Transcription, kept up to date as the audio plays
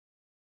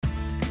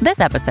This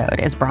episode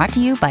is brought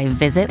to you by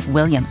Visit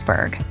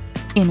Williamsburg.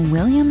 In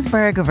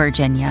Williamsburg,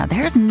 Virginia,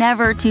 there's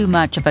never too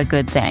much of a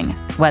good thing.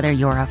 Whether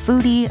you're a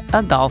foodie,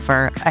 a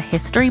golfer, a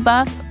history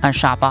buff, a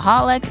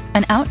shopaholic,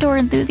 an outdoor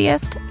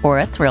enthusiast, or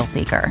a thrill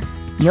seeker,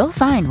 you'll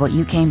find what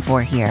you came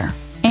for here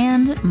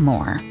and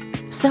more.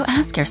 So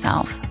ask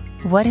yourself,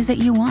 what is it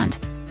you want?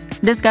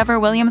 Discover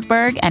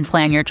Williamsburg and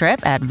plan your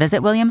trip at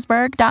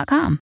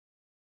visitwilliamsburg.com.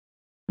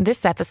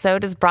 This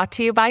episode is brought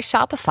to you by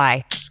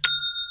Shopify.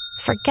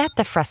 Forget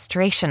the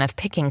frustration of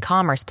picking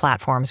commerce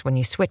platforms when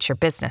you switch your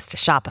business to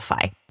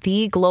Shopify,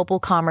 the global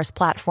commerce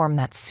platform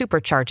that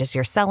supercharges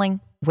your selling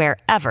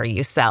wherever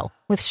you sell.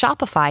 With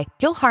Shopify,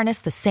 you'll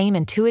harness the same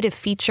intuitive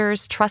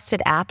features,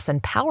 trusted apps,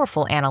 and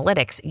powerful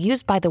analytics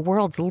used by the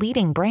world's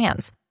leading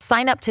brands.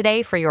 Sign up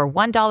today for your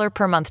 $1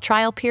 per month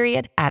trial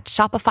period at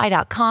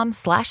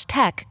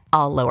shopify.com/tech,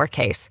 all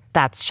lowercase.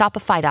 That's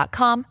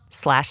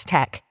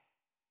shopify.com/tech.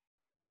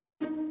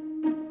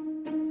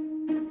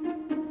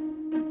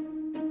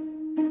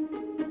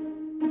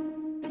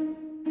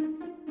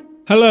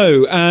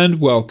 Hello and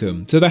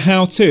welcome to the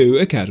How To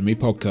Academy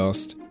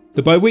podcast,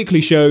 the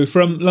bi-weekly show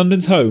from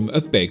London's home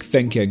of big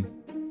thinking.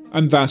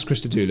 I'm Vas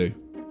Christodoulou.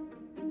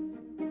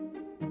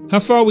 How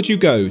far would you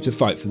go to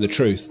fight for the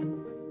truth?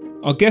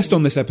 Our guest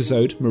on this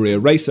episode, Maria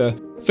Ressa,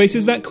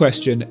 faces that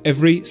question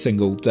every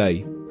single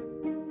day.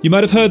 You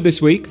might have heard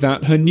this week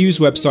that her news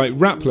website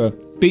Rappler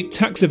beat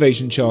tax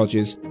evasion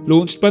charges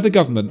launched by the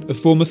government of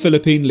former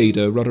Philippine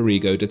leader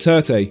Rodrigo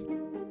Duterte.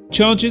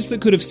 Charges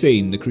that could have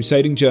seen the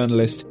crusading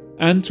journalist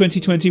and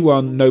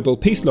 2021 Nobel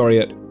Peace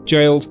Laureate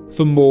jailed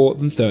for more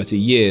than 30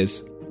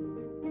 years.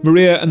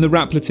 Maria and the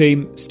Rappler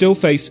team still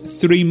face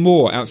 3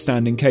 more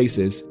outstanding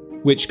cases,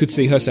 which could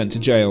see her sent to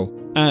jail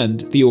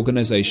and the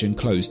organisation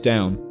closed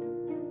down.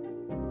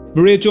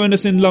 Maria joined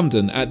us in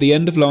London at the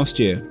end of last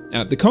year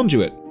at The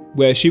Conduit,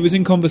 where she was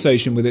in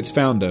conversation with its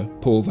founder,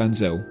 Paul Van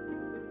Zyl.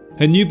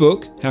 Her new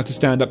book, How to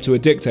Stand Up to a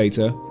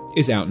Dictator,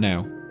 is out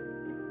now.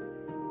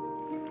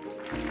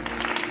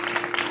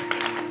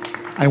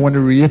 I want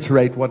to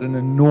reiterate what an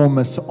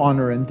enormous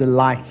honor and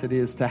delight it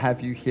is to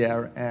have you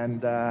here,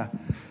 and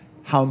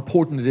how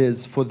important it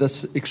is for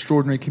this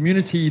extraordinary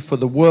community, for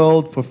the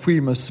world, for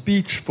freedom of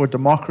speech, for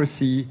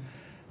democracy,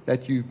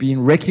 that you've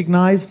been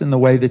recognized in the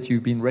way that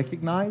you've been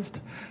recognized,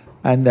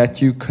 and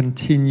that you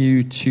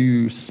continue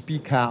to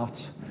speak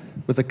out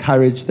with the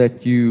courage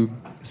that you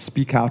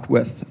speak out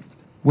with.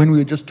 When we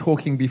were just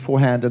talking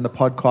beforehand in the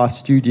podcast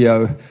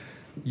studio,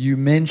 you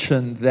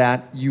mentioned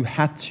that you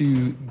had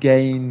to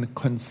gain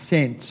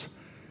consent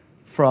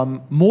from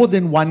more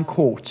than one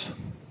court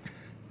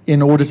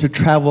in order to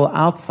travel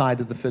outside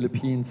of the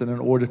Philippines and in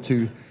order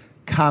to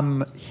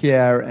come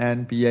here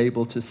and be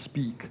able to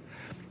speak,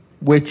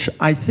 which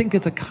I think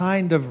is a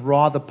kind of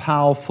rather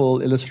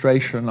powerful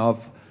illustration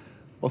of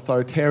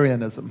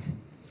authoritarianism.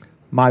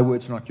 My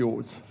words, not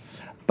yours.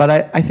 But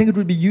I think it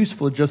would be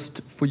useful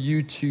just for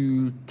you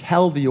to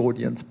tell the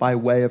audience, by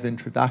way of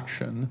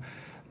introduction,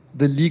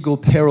 the legal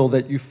peril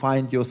that you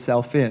find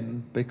yourself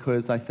in,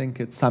 because I think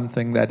it's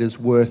something that is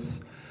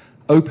worth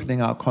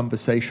opening our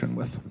conversation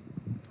with.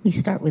 We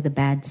start with the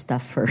bad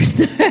stuff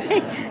first.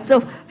 So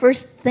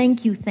first,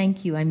 thank you.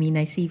 I mean,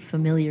 I see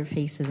familiar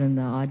faces in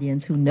the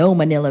audience who know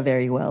Manila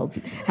very well.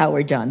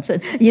 Howard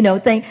Johnson.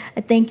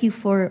 Thank you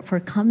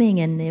for coming,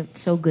 and it's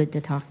so good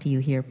to talk to you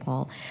here,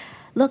 Paul.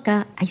 Look,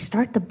 I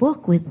start the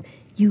book with,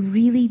 you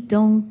really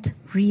don't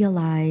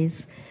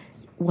realize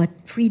what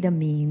freedom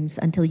means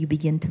until you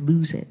begin to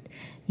lose it.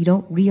 You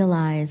don't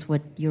realize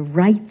what your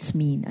rights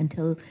mean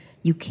until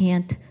you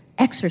can't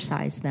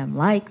exercise them,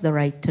 like the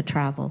right to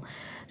travel.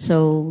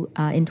 So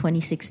in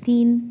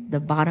 2016,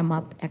 the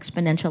bottom-up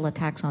exponential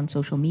attacks on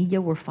social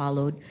media were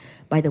followed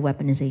by the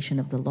weaponization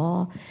of the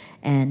law.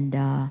 And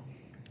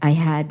I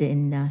had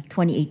in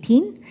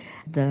 2018,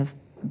 the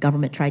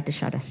government tried to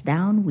shut us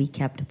down. We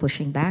kept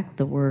pushing back.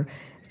 There were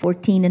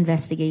 14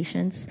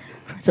 investigations.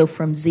 So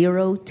from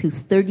 0 to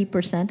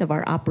 30% of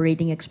our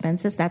operating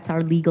expenses, that's our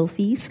legal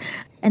fees.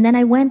 And then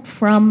I went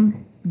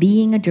from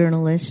being a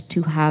journalist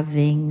to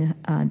having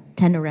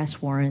 10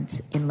 arrest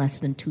warrants in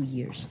less than 2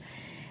 years.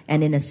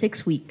 And in a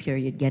 6-week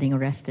period, getting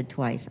arrested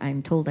twice.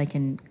 I'm told I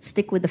can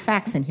stick with the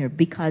facts in here,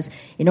 because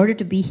in order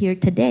to be here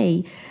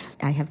today,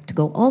 I have to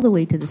go all the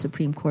way to the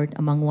Supreme Court,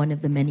 among one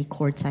of the many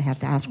courts I have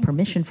to ask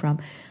permission from.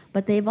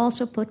 But they've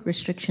also put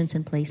restrictions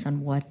in place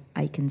on what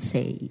I can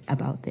say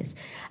about this.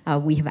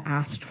 We have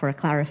asked for a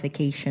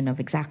clarification of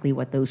exactly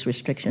what those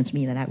restrictions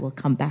mean, and I will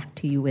come back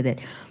to you with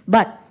it.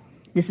 But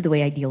this is the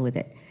way I deal with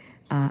it.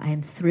 I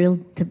am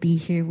thrilled to be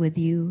here with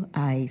you.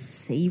 I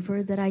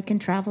savor that I can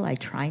travel. I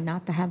try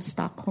not to have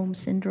Stockholm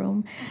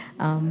Syndrome.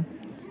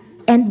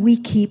 And we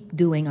keep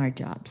doing our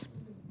jobs.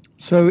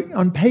 So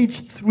on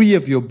page 3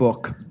 of your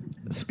book,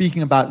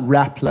 speaking about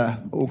Rappler,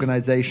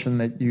 organization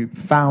that you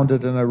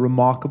founded in a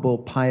remarkable,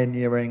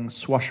 pioneering,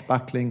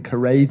 swashbuckling,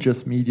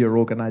 courageous media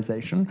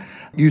organization,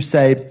 you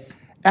say,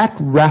 at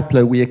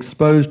Rappler, we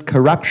exposed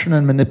corruption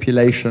and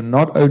manipulation,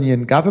 not only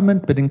in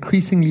government, but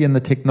increasingly in the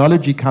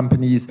technology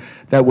companies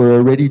that were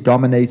already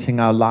dominating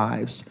our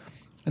lives.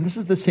 And this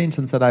is the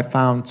sentence that I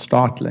found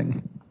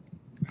startling.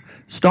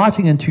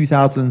 Starting in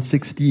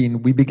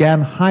 2016, we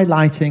began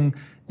highlighting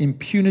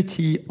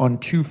impunity on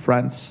two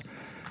fronts: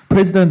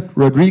 President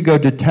Rodrigo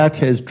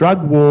Duterte's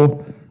drug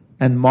war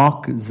and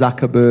Mark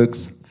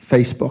Zuckerberg's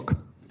Facebook.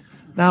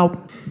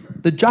 Now,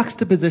 the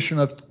juxtaposition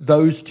of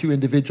those two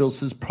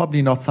individuals is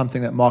probably not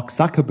something that Mark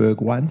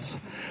Zuckerberg wants.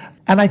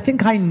 And I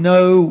think I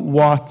know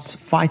what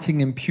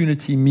fighting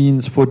impunity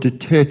means for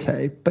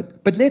Duterte.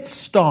 But let's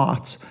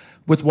start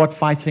with what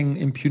fighting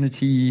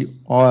impunity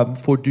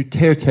for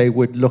Duterte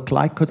would look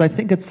like, because I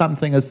think it's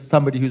something, as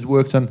somebody who's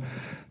worked on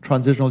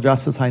transitional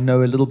justice, I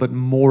know a little bit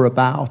more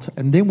about.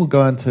 And then we'll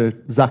go into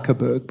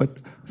Zuckerberg.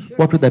 But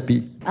what would that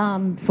be?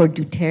 For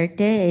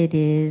Duterte, it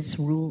is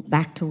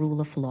back to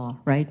rule of law,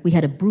 right? We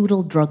had a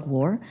brutal drug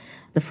war.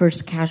 The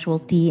first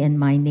casualty in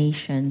my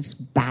nation's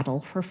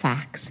battle for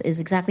facts is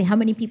exactly how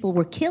many people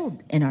were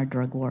killed in our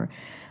drug war.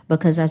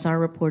 Because as our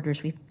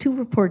reporters, we have two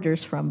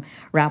reporters from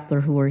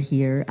Rappler who are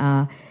here,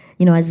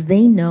 as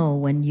they know,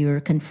 when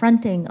you're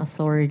confronting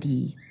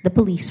authority, the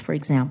police, for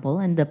example,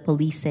 and the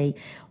police say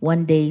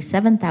one day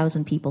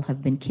 7,000 people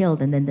have been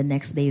killed, and then the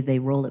next day they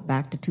roll it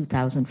back to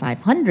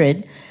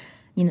 2,500,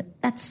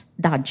 that's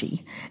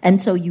dodgy.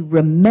 And so you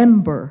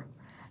remember,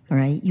 all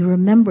right, you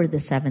remember the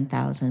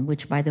 7,000,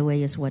 which, by the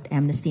way, is what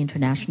Amnesty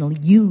International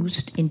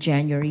used in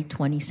January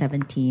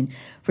 2017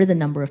 for the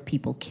number of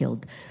people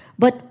killed.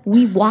 But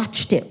we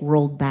watched it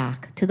roll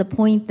back to the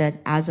point that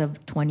as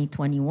of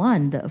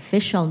 2021, the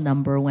official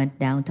number went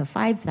down to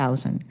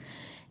 5,000.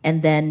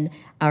 And then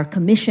our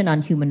Commission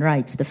on Human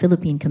Rights, the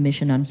Philippine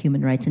Commission on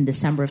Human Rights in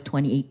December of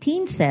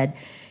 2018 said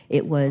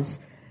it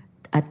was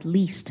at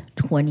least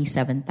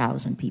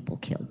 27,000 people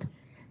killed.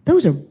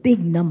 Those are big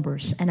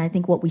numbers. And I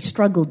think what we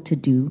struggled to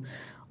do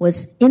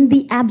was, in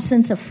the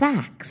absence of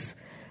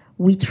facts,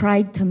 we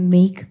tried to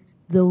make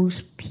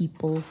those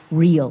people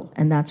real.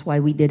 And that's why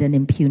we did an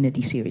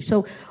impunity series.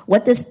 So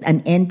what does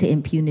an end to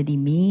impunity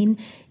mean?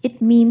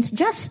 It means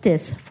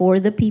justice for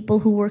the people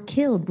who were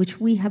killed, which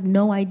we have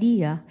no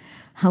idea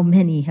how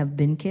many have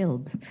been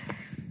killed.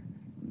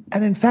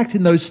 And in fact,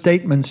 in those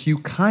statements, you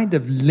kind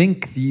of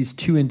link these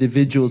two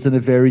individuals in a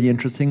very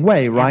interesting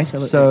way, right?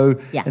 Absolutely. So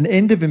yeah. An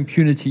end of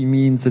impunity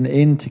means an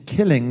end to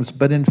killings,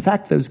 but in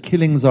fact, those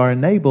killings are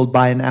enabled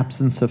by an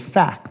absence of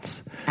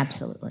facts.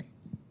 Absolutely.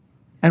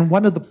 And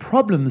one of the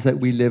problems that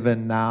we live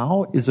in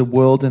now is a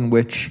world in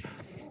which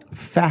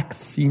facts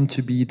seem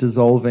to be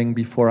dissolving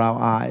before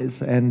our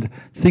eyes, and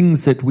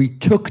things that we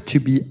took to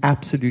be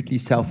absolutely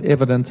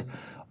self-evident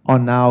are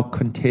now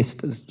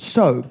contested.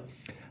 So,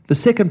 the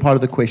second part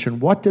of the question,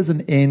 what does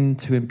an end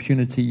to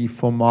impunity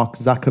for Mark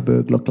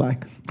Zuckerberg look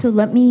like? So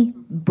let me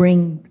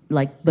bring,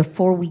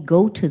 before we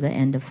go to the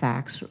end of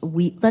facts,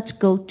 let's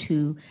go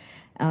to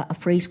a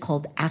phrase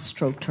called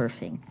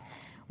astroturfing,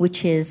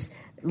 which is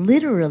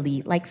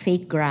literally like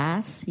fake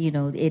grass.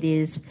 It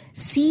is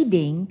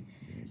seeding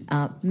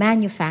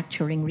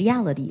manufacturing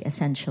reality,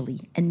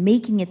 essentially, and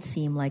making it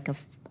seem like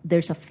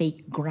there's a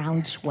fake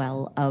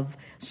groundswell of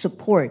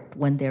support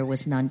when there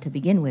was none to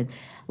begin with,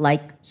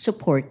 like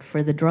support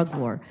for the drug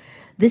war.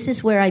 This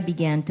is where I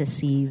began to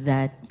see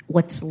that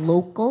what's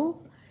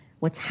local,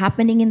 what's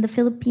happening in the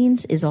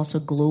Philippines, is also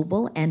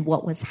global, and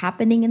what was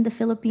happening in the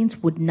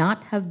Philippines would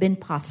not have been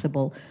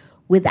possible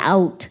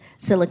without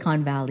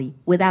Silicon Valley,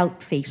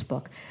 without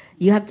Facebook.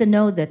 You have to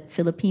know that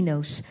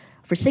Filipinos,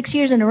 for 6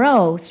 years in a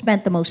row,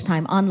 spent the most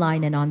time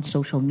online and on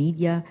social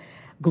media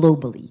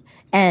globally.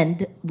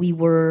 And we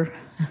are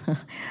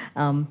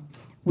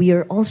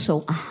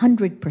also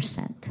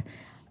 100%.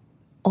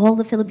 All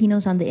the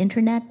Filipinos on the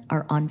internet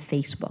are on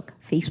Facebook.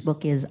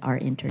 Facebook is our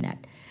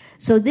internet.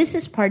 So this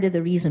is part of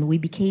the reason we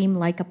became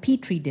like a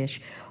petri dish.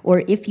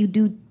 Or if you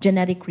do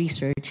genetic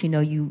research,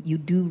 you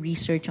do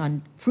research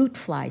on fruit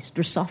flies,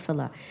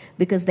 Drosophila,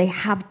 because they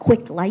have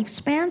quick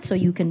lifespans, so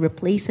you can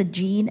replace a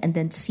gene and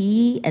then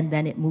see, and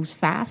then it moves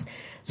fast.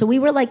 So we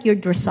were like your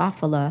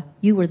Drosophila,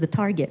 you were the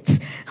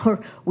targets.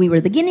 Or we were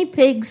the guinea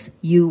pigs,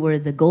 you were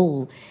the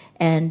goal.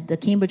 And the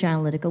Cambridge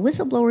Analytica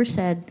whistleblower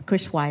said,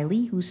 Chris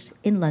Wiley, who's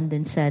in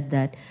London, said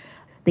that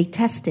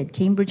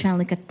Cambridge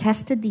Analytica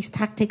tested these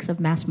tactics of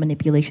mass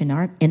manipulation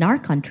in our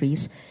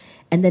countries,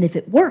 and then if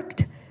it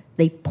worked,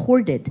 they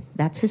ported,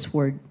 that's his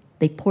word,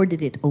 they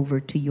ported it over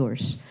to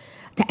yours.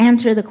 To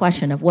answer the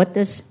question of what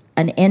does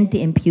an end to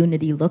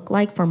impunity look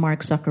like for Mark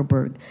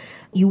Zuckerberg,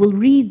 you will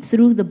read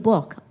through the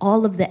book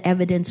all of the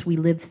evidence we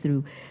lived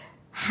through.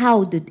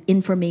 How did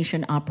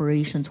information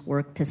operations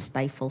work to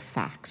stifle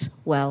facts?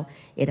 Well,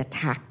 it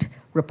attacked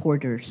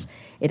reporters.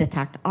 It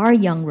attacked our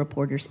young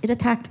reporters. It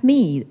attacked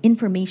me,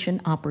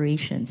 information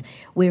operations,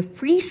 where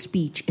free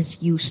speech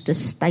is used to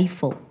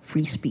stifle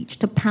free speech,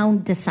 to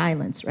pound to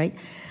silence, right?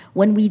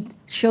 When we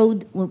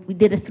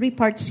did a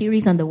 3-part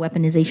series on the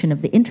weaponization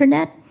of the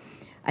internet,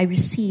 I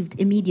received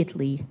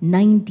immediately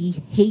 90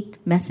 hate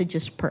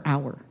messages per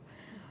hour.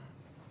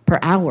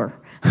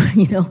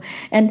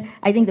 And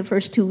I think the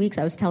first 2 weeks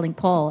I was telling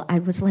Paul, I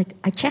was like,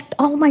 I checked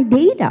all my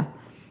data.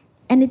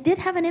 And it did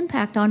have an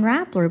impact on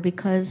Rappler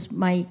because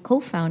my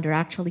co-founder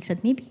actually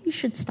said, maybe you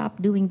should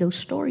stop doing those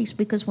stories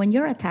because when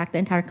you're attacked, the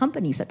entire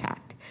company's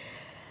attacked.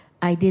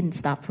 I didn't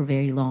stop for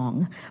very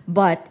long,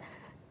 but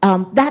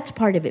that's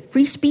part of it.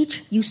 Free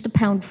speech used to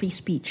pound free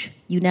speech.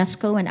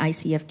 UNESCO and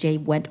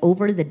ICFJ went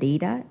over the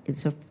data.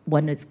 It's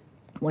one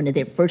of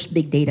their first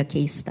big data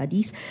case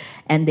studies,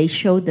 and they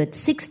showed that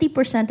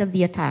 60% of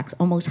the attacks,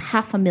 almost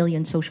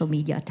 500,000 social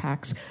media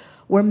attacks,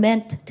 were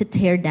meant to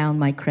tear down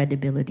my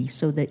credibility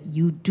so that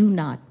you do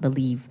not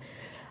believe.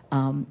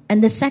 And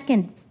the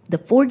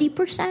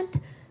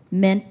 40%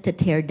 meant to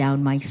tear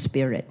down my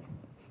spirit.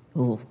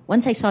 Oh,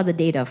 once I saw the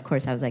data, of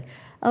course, I was like,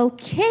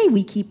 okay,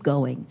 we keep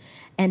going.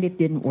 And it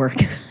didn't work.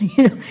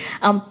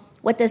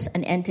 What does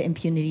an end to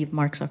impunity of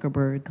Mark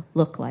Zuckerberg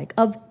look like?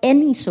 Of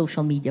any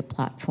social media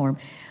platform.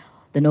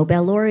 The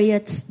Nobel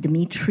laureates,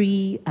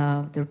 Dmitry,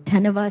 there were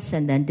 10 of us,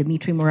 and then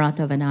Dmitry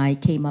Muratov and I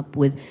came up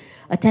with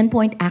a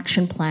 10-point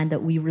action plan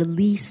that we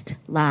released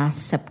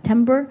last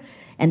September.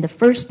 And the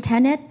first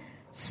tenet,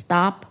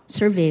 stop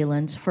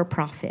surveillance for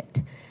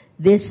profit.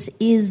 This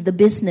is the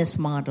business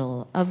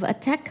model of a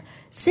tech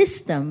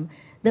system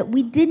that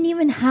we didn't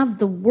even have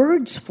the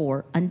words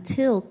for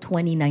until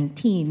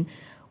 2019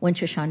 when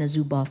Shoshana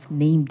Zuboff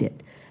named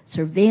it,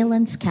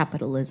 surveillance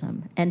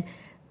capitalism. And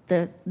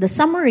the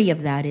summary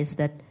of that is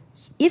that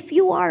if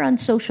you are on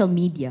social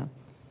media,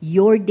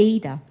 your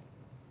data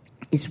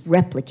is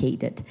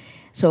replicated.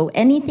 So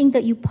anything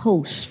that you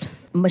post,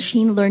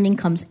 machine learning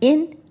comes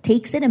in,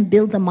 takes it and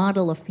builds a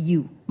model of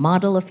you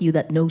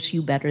that knows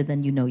you better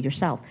than you know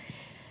yourself.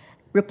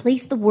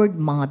 Replace the word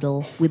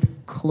model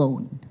with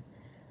clone.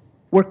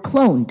 We're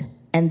cloned,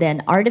 and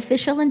then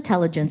artificial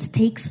intelligence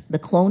takes the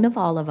clone of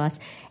all of us,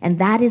 and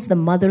that is the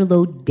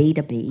motherlode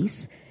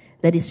database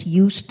that is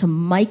used to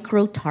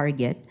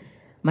micro-target.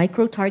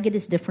 Micro-target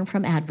is different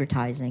from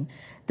advertising.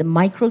 The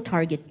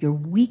micro-target your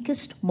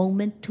weakest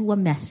moment to a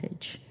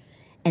message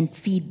and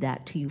feed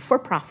that to you for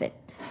profit.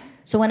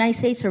 So when I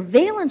say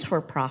surveillance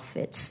for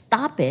profit,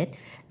 stop it,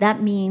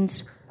 that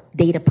means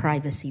data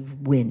privacy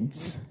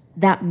wins.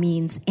 That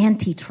means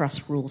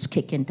antitrust rules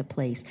kick into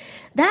place.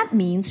 That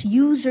means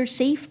user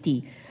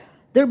safety.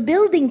 They're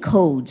building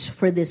codes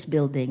for this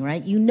building,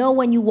 right? You know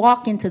when you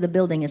walk into the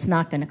building, it's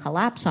not going to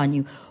collapse on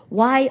you.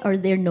 Why are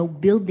there no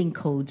building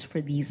codes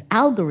for these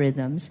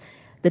algorithms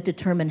that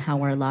determine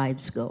how our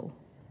lives go?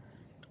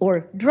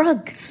 Or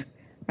drugs,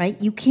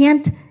 right? You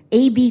can't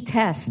A/B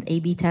test.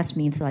 A/B test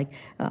means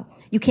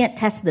you can't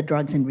test the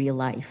drugs in real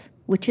life,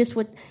 which is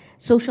what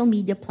social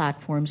media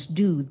platforms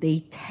do. They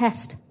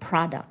test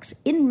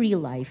products in real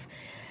life.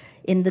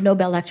 In the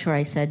Nobel lecture,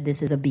 I said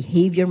this is a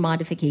behavior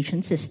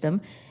modification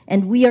system,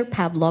 and we are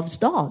Pavlov's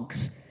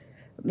dogs.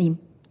 I mean,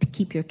 to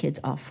keep your kids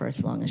off for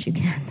as long as you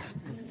can.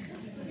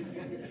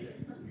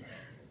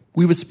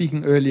 We were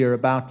speaking earlier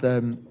about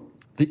the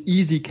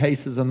easy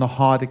cases and the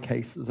harder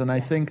cases, and I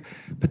think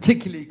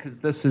particularly because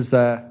this is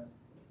a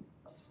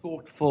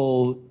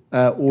thoughtful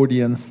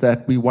audience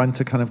that we want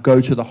to kind of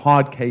go to the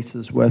hard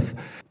cases with,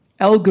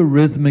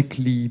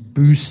 algorithmically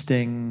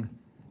boosting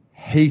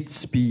hate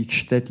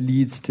speech that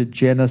leads to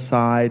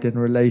genocide in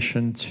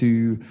relation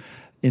to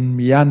in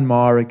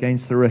Myanmar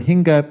against the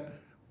Rohingya.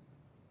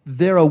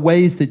 There are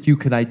ways that you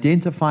can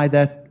identify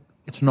that.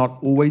 It's not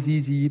always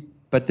easy,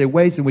 but there are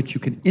ways in which you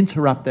can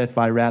interrupt that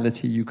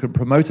virality, you can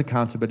promote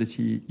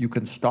accountability, you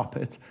can stop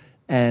it,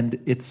 and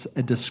it's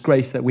a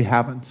disgrace that we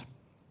haven't.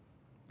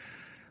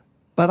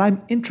 But I'm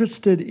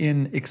interested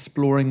in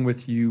exploring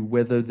with you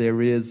whether there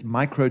is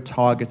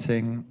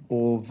micro-targeting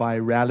or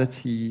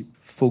virality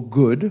for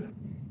good,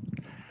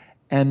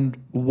 and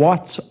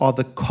what are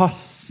the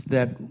costs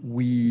that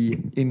we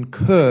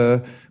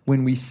incur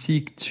when we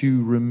seek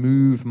to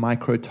remove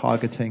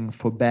micro-targeting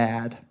for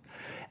bad.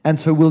 And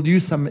so we'll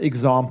use some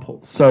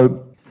examples.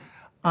 So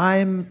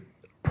I'm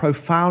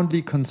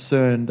profoundly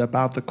concerned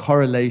about the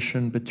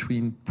correlation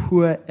between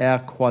poor air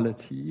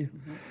quality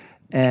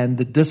and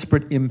the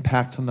disparate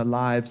impact on the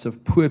lives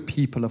of poor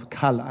people of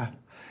color.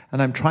 And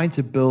I'm trying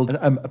to build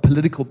a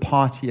political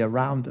party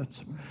around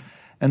it.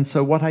 And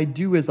so what I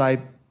do is I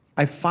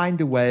find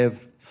a way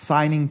of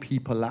signing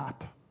people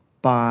up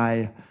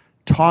by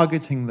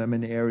targeting them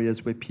in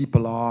areas where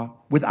people are,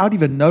 without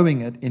even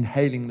knowing it,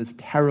 inhaling this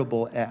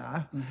terrible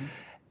air,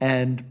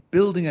 and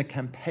building a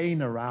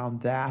campaign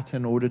around that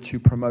in order to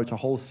promote a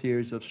whole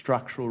series of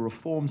structural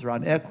reforms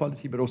around air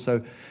quality, but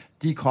also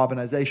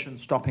decarbonization,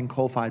 stopping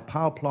coal-fired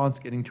power plants,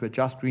 getting to a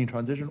just green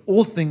transition,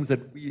 all things that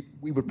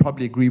we would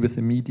probably agree with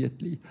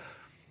immediately.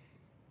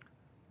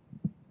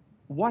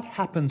 What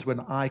happens when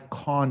I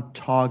can't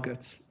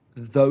target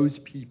those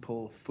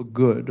people for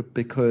good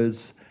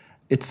because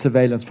it's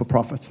surveillance for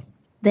profit?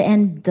 The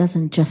end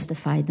doesn't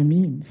justify the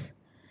means.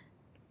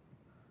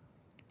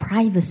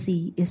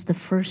 Privacy is the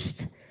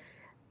first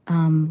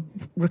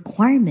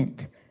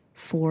requirement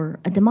for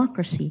a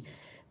democracy.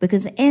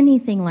 Because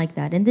anything like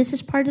that, and this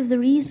is part of the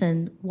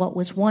reason what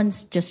was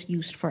once just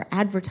used for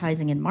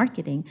advertising and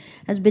marketing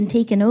has been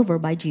taken over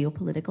by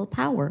geopolitical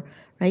power,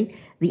 right?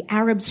 The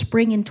Arab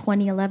Spring in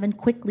 2011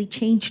 quickly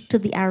changed to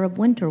the Arab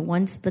Winter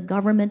once the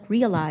government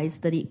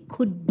realized that it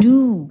could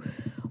do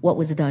what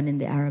was done in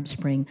the Arab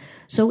Spring.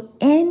 So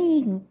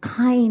any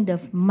kind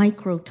of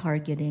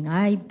micro-targeting,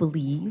 I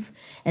believe,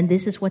 and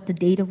this is what the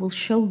data will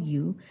show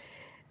you,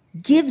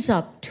 gives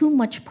up too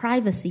much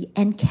privacy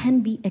and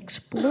can be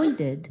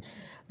exploited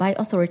by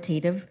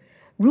authoritative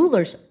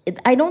rulers.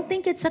 I don't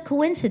think it's a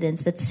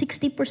coincidence that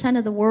 60%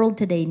 of the world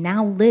today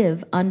now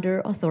live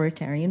under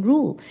authoritarian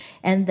rule,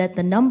 and that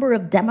the number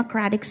of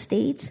democratic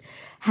states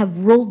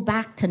have rolled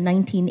back to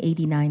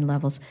 1989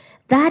 levels.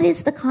 That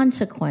is the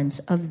consequence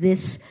of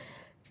this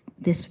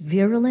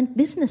virulent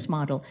business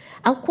model.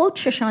 I'll quote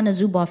Shoshana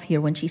Zuboff here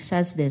when she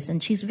says this,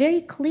 and she's very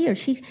clear.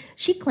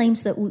 She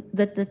claims that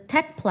the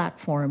tech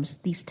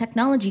platforms, these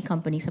technology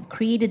companies, have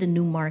created a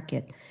new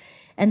market.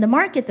 And the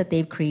market that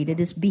they've created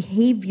is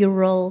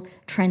behavioral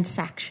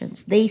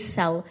transactions. They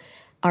sell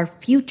our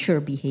future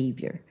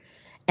behavior.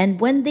 And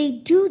when they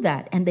do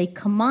that and they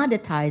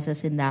commoditize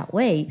us in that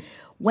way,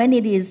 when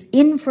it is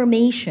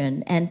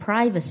information and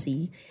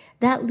privacy,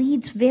 that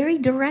leads very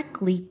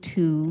directly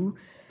to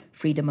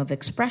freedom of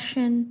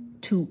expression,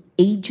 to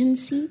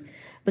agency,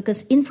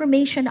 because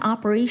information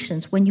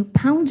operations, when you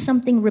pound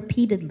something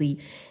repeatedly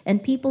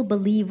and people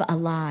believe a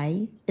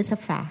lie is a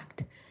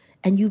fact,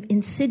 and you've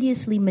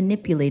insidiously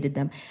manipulated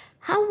them,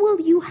 how will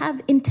you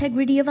have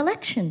integrity of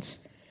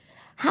elections?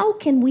 How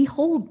can we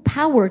hold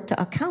power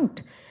to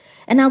account?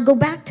 And I'll go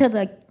back to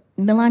the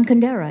Milan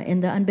Kundera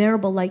in The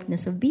Unbearable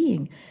Lightness of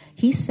Being.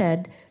 He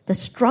said, the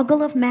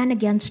struggle of man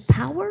against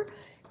power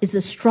is a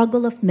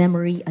struggle of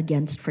memory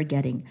against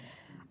forgetting.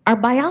 Our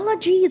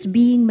biology is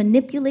being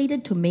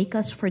manipulated to make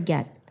us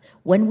forget.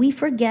 When we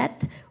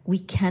forget, we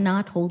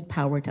cannot hold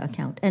power to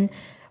account. And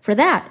for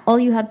that, all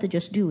you have to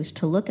just do is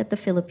to look at the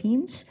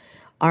Philippines.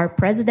 Our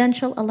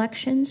presidential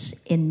elections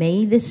in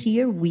May this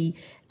year, we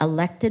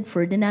elected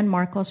Ferdinand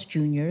Marcos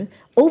Jr.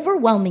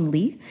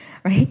 overwhelmingly,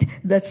 right?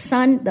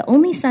 The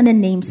only son and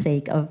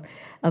namesake of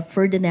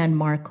Ferdinand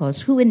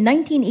Marcos, who in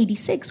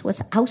 1986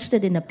 was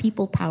ousted in a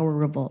people power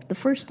revolt, the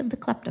first of the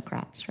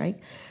kleptocrats, right?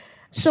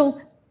 So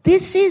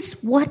this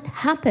is what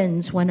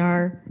happens when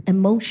our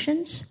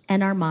emotions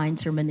and our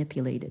minds are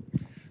manipulated.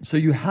 So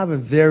you have a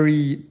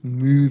very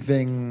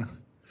moving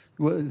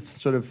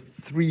sort of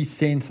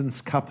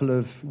 3-sentence couple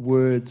of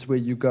words where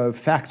you go,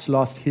 facts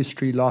lost,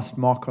 history lost,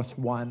 Marcos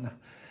won,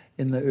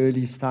 in the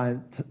early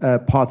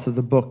parts of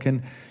the book.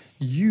 And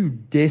you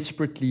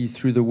desperately,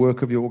 through the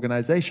work of your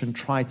organization,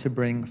 try to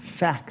bring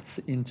facts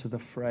into the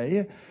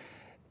fray,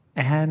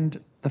 and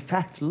the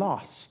facts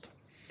lost.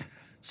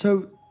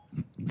 So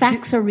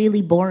facts are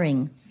really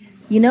boring.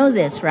 You know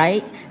this,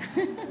 right?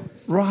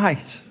 Right.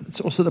 It's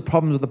also the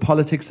problem with the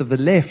politics of the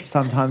left.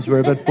 Sometimes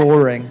we're a bit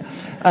boring.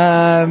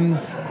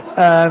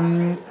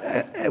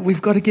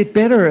 We've got to get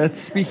better at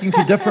speaking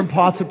to different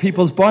parts of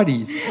people's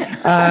bodies.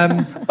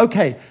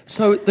 Okay,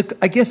 so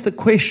I guess the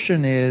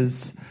question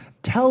is,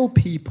 tell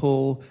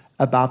people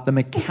about the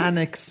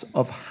mechanics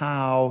of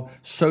how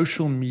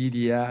social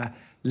media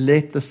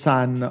let the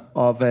son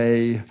of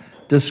a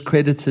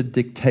discredited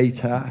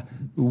dictator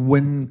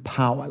win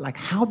power. Like,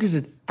 how did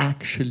it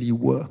actually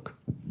work?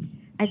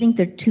 I think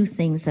there are two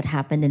things that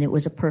happened, and it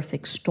was a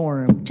perfect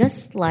storm,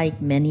 just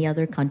like many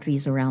other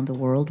countries around the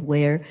world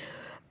where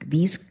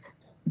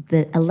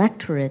the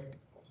electorate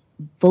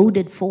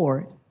voted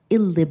for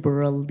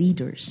illiberal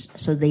leaders.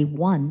 So they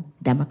won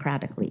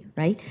democratically,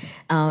 right?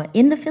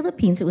 In the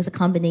Philippines, it was a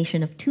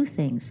combination of two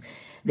things.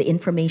 The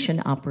information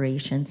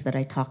operations that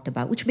I talked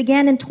about, which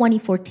began in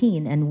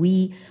 2014, and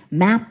we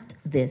mapped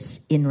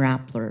this in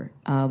Rappler.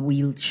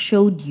 We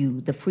showed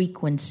you the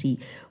frequency.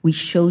 We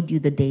showed you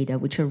the data,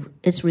 which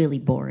is really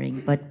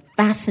boring, but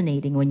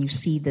fascinating when you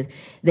see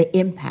the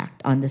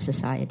impact on the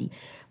society.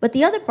 But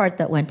the other part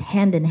that went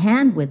hand in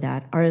hand with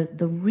that are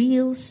the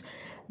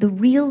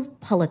real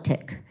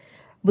politic,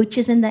 which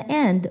is in the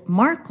end,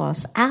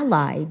 Marcos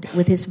allied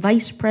with his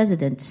vice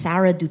president,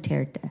 Sara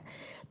Duterte,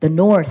 the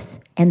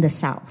North and the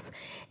South.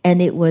 And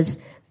it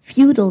was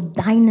feudal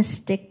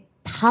dynastic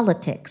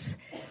politics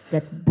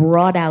that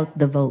brought out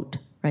the vote,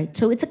 right?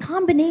 So it's a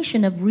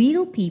combination of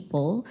real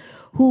people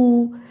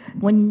who,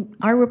 when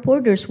our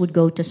reporters would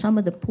go to some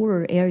of the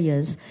poorer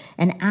areas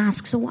and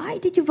ask, so why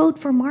did you vote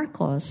for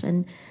Marcos?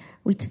 And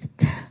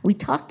we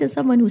talked to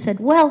someone who said,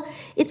 well,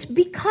 it's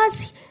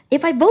because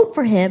if I vote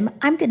for him,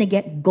 I'm going to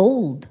get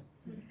gold.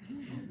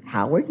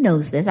 Howard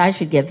knows this. I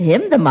should give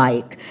him the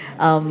mic.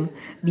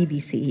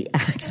 BBC,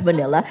 it's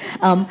Manila.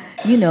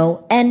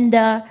 And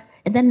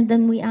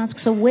then we ask,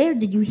 so where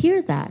did you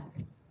hear that?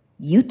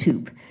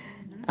 YouTube.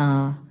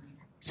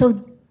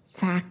 So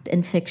fact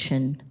and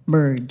fiction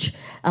merge.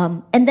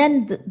 And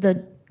then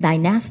the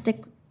dynastic,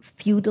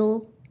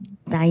 feudal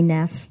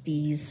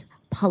dynasties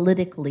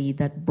politically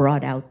that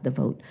brought out the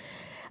vote.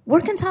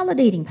 We're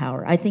consolidating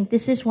power. I think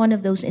this is one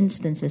of those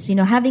instances.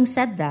 Having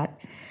said that,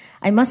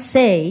 I must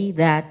say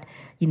that,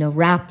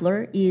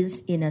 Rappler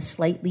is in a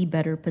slightly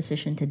better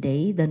position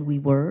today than we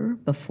were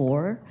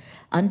before.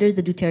 Under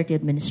the Duterte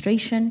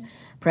administration,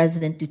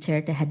 President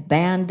Duterte had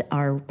banned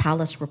our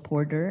palace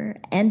reporter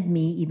and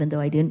me, even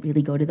though I didn't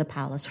really go to the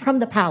palace, from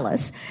the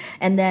palace.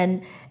 And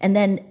then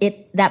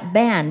that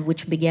ban,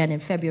 which began in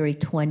February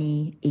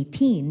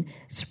 2018,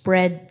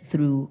 spread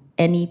through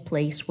any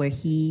place where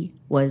he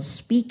was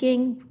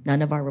speaking.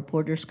 None of our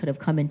reporters could have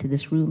come into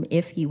this room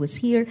if he was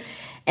here,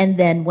 and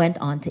then went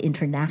on to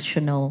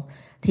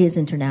his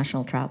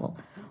international travel.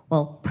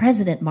 Well,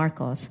 President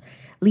Marcos,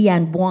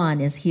 Lian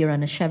Buan is here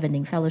on a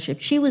Chevening Fellowship.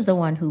 She was the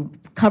one who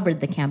covered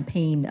the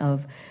campaign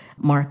of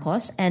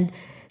Marcos, and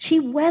she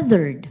was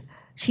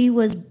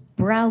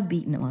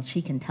browbeaten. Well,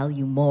 she can tell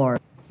you more.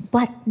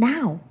 But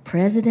now,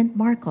 President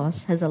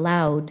Marcos has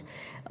allowed,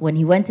 when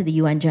he went to the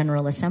UN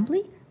General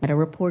Assembly, had a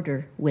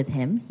reporter with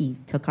him. He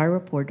took our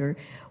reporter,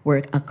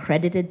 were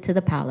accredited to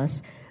the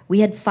palace. We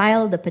had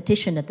filed a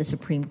petition at the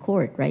Supreme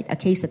Court, right? A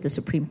case at the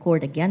Supreme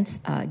Court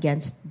against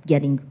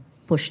getting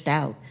pushed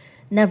out.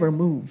 Never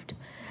moved.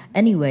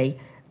 Anyway,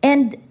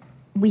 and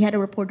we had a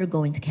reporter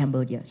going to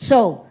Cambodia.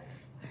 So,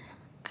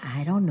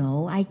 I don't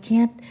know. I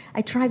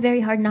try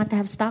very hard not to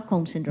have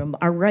Stockholm Syndrome.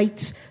 Our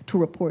rights to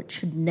report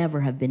should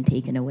never have been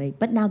taken away,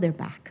 but now they're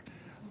back.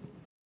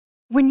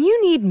 When you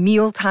need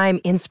mealtime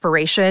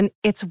inspiration,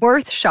 it's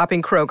worth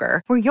shopping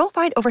Kroger, where you'll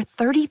find over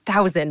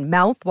 30,000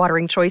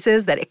 mouth-watering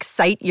choices that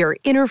excite your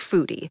inner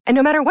foodie. And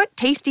no matter what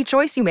tasty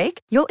choice you make,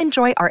 you'll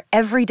enjoy our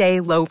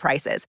everyday low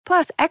prices,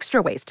 plus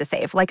extra ways to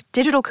save, like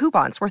digital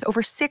coupons worth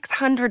over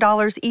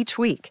 $600 each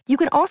week. You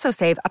can also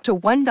save up to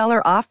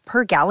 $1 off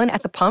per gallon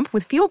at the pump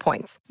with fuel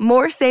points.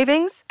 More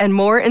savings and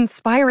more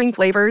inspiring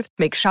flavors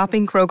make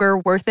shopping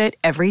Kroger worth it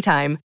every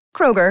time.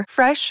 Kroger,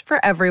 fresh for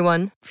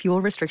everyone.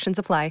 Fuel restrictions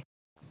apply.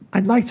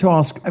 I'd like to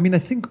ask, I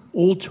think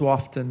all too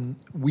often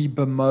we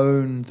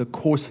bemoan the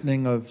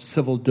coarsening of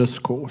civil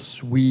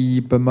discourse. We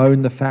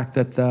bemoan the fact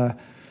that the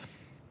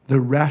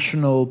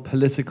rational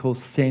political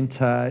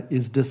center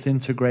is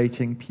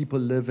disintegrating. People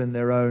live in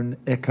their own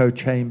echo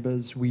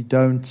chambers. We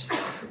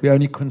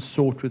only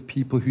consort with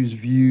people whose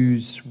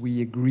views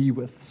we agree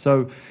with.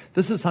 So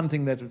this is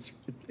something that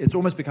it's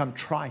almost become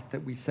trite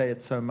that we say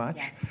it so much.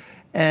 Yes.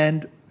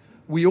 And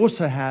we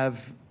also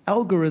have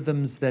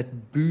algorithms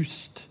that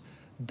boost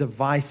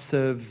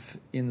divisive,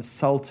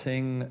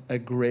 insulting,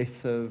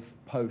 aggressive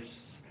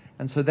posts.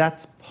 And so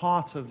that's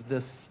part of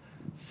this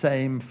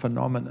same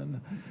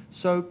phenomenon.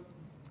 So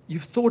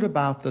you've thought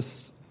about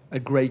this a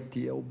great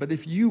deal, but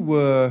if you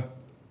were,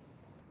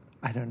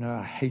 I don't know,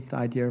 I hate the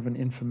idea of an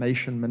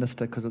information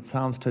minister because it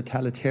sounds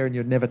totalitarian,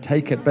 you'd never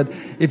take it, but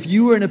if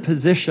you were in a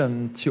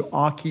position to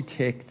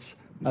architect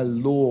a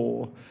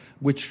law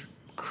which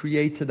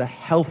created a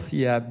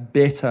healthier,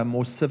 better,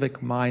 more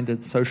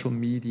civic-minded social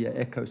media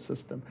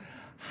ecosystem,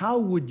 how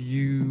would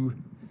you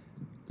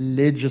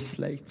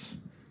legislate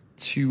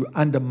to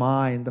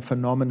undermine the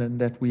phenomenon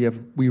that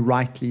we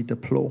rightly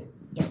deplore?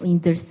 Yeah,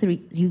 there's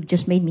three. You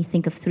just made me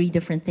think of three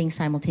different things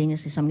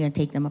simultaneously, so I'm going to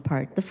take them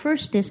apart. The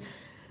first is,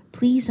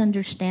 please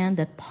understand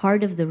that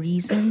part of the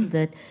reason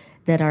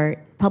that our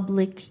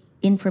public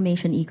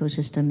information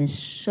ecosystem is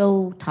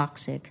so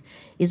toxic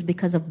is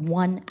because of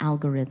one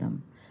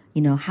algorithm.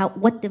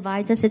 What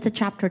divides us? It's a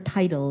chapter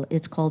title.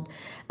 It's called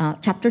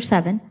Chapter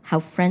 7, How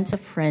Friends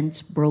of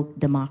Friends Broke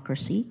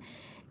Democracy.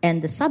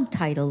 And the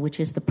subtitle, which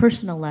is the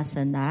personal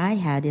lesson that I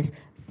had, is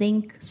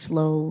Think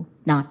Slow,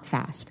 Not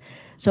Fast.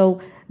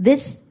 So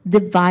this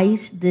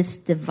divisiveness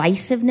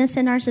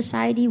in our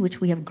society,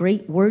 which we have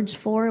great words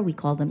for, we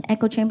call them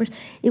echo chambers,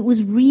 it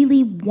was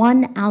really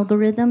one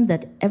algorithm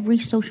that every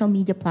social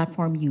media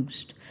platform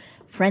used.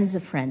 Friends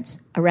of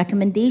Friends, a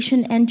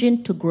recommendation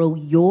engine to grow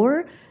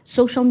your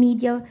social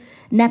media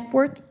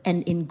network,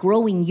 and in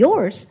growing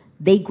yours,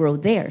 they grow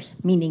theirs,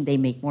 meaning they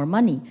make more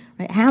money.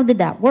 Right? How did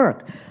that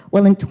work?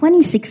 Well, in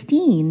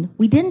 2016,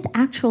 we didn't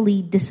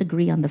actually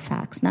disagree on the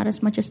facts, not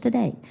as much as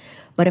today.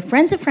 But a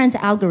Friends of Friends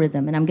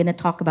algorithm, and I'm going to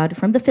talk about it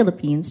from the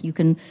Philippines, you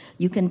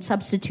can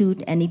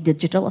substitute any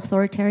digital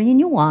authoritarian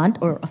you want,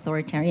 or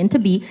authoritarian to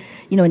be.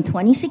 In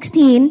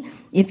 2016,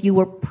 if you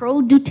were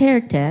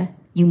pro-Duterte,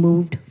 you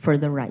moved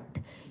further right.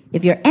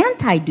 If you're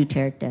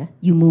anti-Duterte,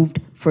 you moved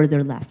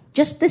further left.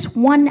 Just this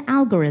one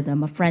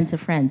algorithm of Friends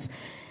of Friends,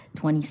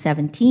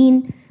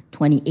 2017,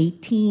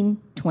 2018,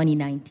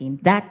 2019,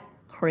 that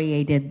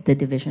created the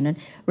division. And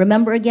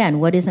remember again,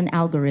 what is an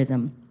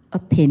algorithm?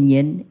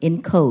 Opinion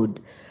in code.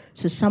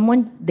 So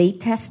they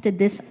tested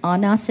this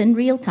on us in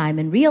real time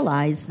and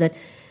realized that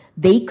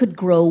they could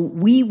grow,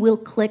 we will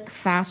click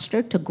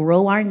faster to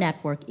grow our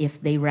network if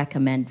they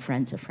recommend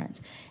Friends of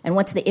Friends. And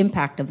what's the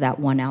impact of that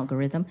one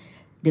algorithm?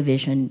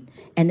 Division.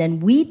 And then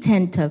we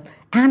tend to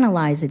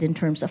analyze it in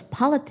terms of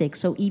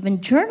politics. So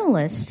even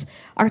journalists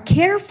are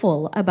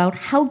careful about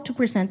how to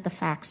present the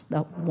facts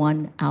that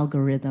one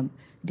algorithm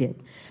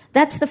did.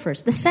 That's the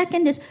first. The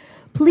second is,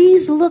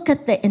 please look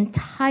at the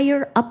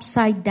entire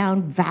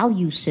upside-down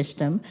value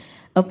system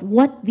of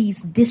what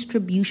these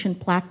distribution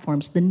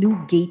platforms, the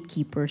new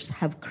gatekeepers,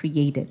 have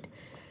created.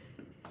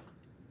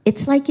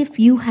 It's like if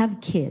you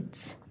have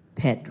kids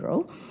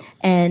Pedro,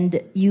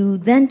 and you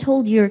then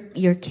told your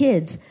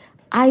kids,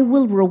 I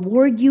will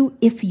reward you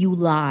if you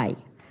lie.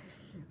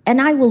 And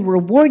I will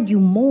reward you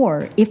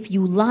more if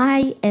you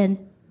lie and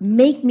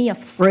make me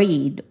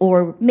afraid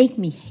or make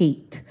me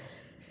hate.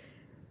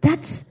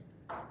 That's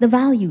the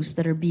values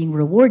that are being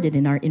rewarded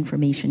in our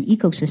information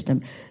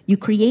ecosystem. You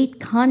create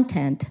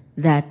content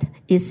that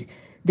is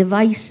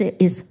divisive,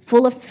 is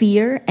full of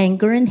fear,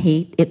 anger, and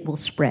hate, it will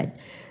spread.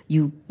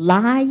 You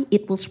lie,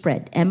 it will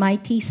spread.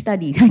 MIT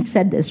study, I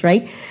said this,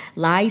 right?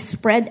 Lies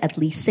spread at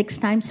least 6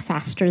 times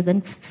faster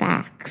than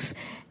facts.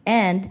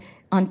 And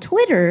on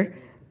Twitter,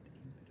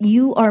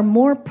 you are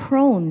more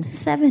prone,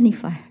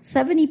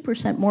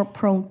 70% more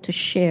prone to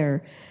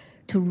share,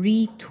 to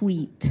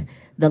retweet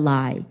the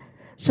lie.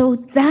 So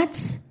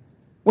that's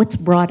what's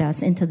brought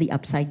us into the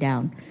upside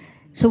down.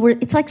 So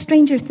it's like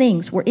Stranger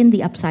Things, we're in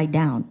the upside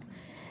down.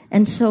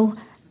 And so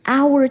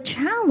our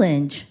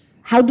challenge,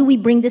 how do we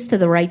bring this to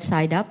the right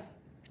side up?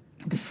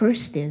 The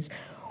first is,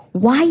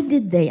 why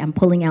did they, I'm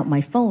pulling out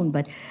my phone,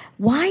 but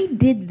why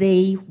did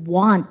they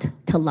want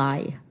to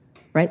lie,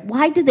 right?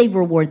 Why do they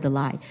reward the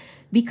lie?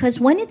 Because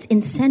when it's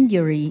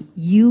incendiary,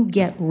 you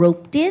get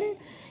roped in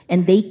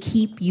and they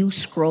keep you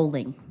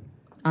scrolling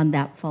on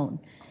that phone.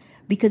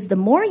 Because the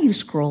more you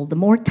scroll, the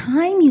more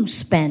time you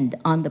spend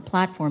on the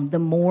platform, the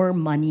more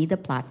money the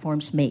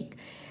platforms make.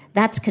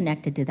 That's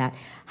connected to that.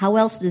 How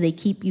else do they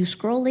keep you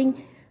scrolling?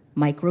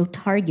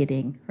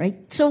 Micro-targeting,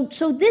 right? So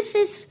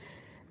this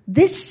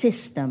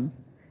system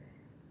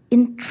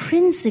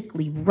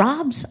intrinsically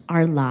robs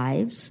our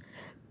lives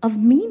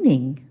of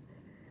meaning.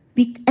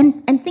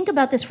 And think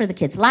about this for the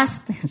kids.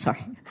 Sorry,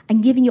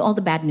 I'm giving you all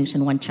the bad news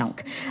in one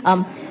chunk.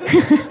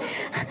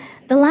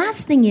 The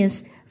last thing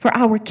is for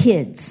our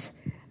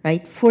kids,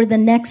 right? For the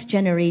next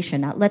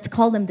generation, let's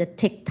call them the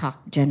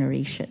TikTok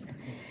generation.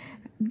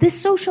 This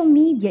social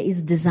media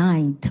is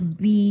designed to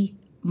be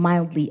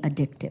mildly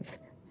addictive.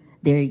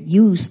 They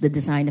use the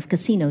design of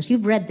casinos.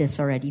 You've read this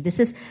already. This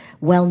is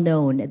well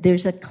known.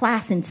 There's a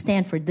class in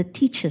Stanford that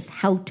teaches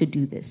how to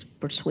do this,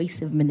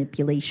 persuasive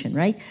manipulation,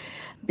 right?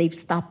 They've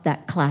stopped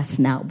that class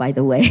now, by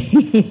the way,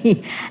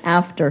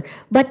 after.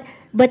 But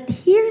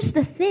here's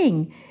the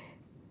thing,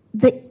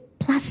 the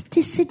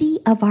plasticity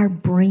of our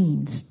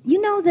brains.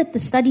 You know that the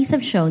studies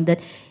have shown that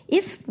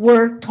if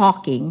we're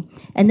talking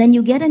and then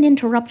you get an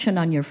interruption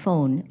on your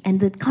phone and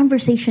the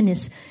conversation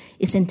is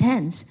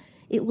intense,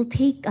 it will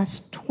take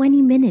us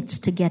 20 minutes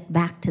to get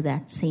back to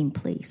that same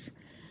place,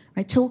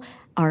 right? So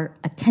our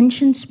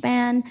attention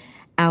span,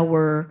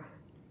 our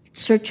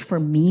search for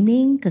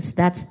meaning, because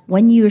that's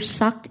when you're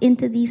sucked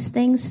into these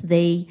things,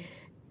 they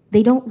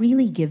don't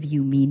really give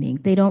you meaning.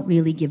 They don't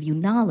really give you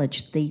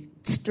knowledge. They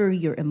stir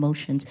your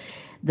emotions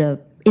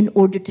in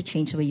order to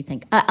change the way you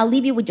think. I'll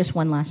leave you with just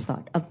one last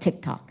thought of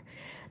TikTok,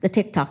 the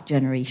TikTok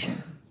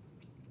generation.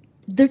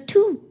 There are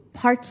 2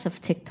 parts of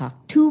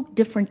TikTok, 2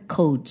 different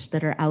codes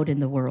that are out in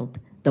the world.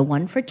 The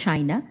one for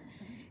China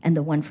and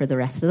the one for the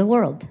rest of the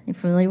world. You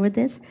familiar with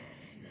this?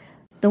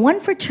 The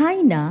one for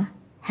China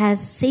has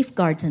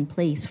safeguards in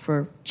place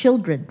for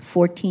children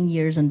 14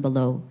 years and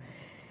below.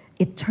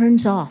 It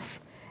turns off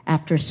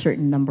after a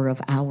certain number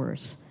of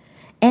hours.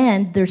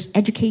 And there's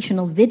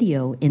educational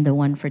video in the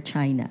one for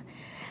China.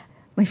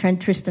 My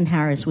friend Tristan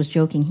Harris was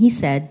joking. He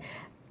said,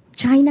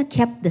 China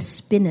kept the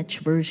spinach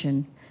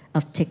version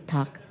of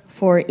TikTok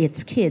for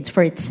its kids,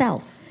 for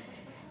itself,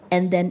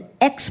 and then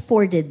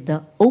exported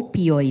the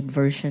opioid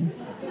version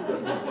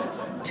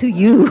to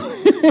you.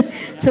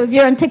 So if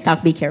you're on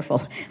TikTok, be careful.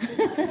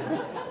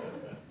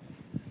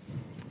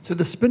 So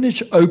the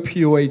spinach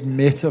opioid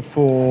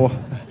metaphor...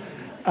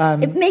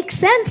 it makes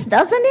sense,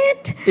 doesn't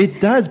it?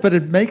 It does, but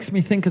it makes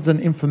me think as an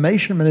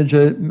information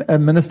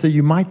minister,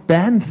 you might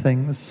ban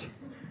things.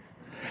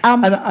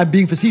 And I'm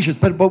being facetious,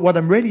 but what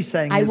I'm really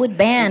saying is... I would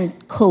ban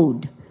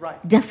code.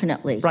 Right.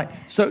 Definitely. Right.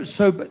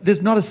 So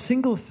there's not a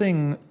single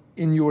thing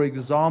in your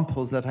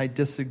examples that I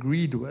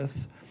disagreed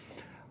with.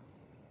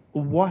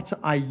 What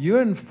I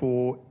yearn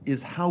for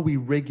is how we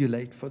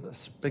regulate for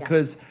this.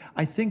 Because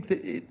I think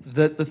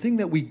that the thing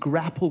that we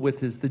grapple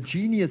with is the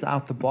genie is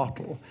out the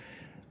bottle.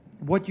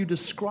 What you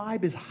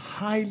describe is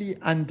highly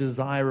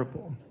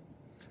undesirable.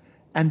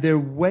 And there are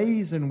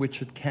ways in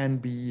which it can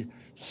be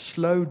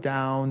slowed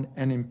down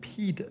and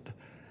impeded.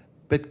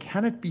 But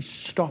can it be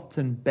stopped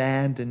and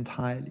banned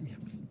entirely?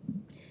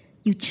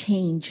 You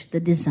change the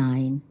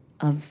design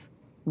of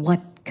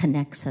what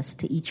connects us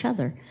to each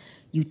other.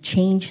 You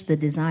change the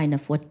design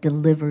of what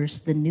delivers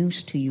the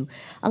news to you.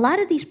 A lot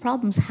of these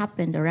problems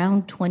happened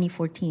around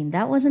 2014.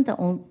 That wasn't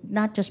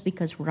not just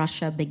because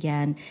Russia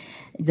began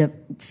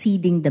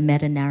seeding the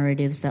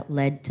meta-narratives that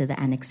led to the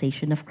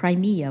annexation of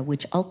Crimea,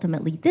 which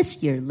ultimately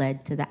this year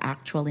led to the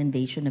actual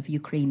invasion of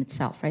Ukraine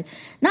itself, right?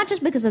 Not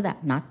just because of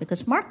that, not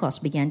because Marcos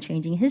began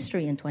changing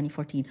history in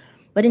 2014,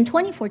 but in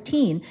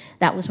 2014,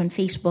 that was when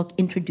Facebook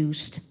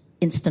introduced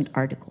instant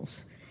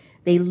articles.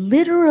 They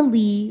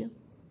literally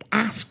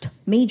asked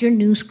major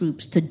news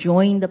groups to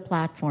join the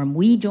platform.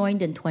 We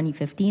joined in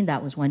 2015.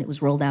 That was when it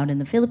was rolled out in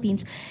the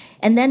Philippines.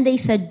 And then they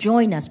said,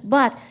 join us.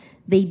 But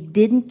they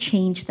didn't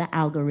change the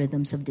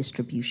algorithms of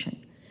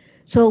distribution.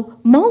 So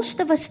most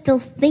of us still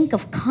think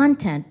of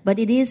content, but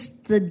it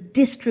is the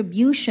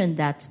distribution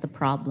that's the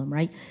problem,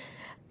 right?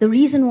 The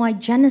reason why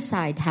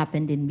genocide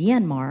happened in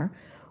Myanmar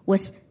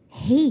was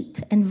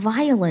hate and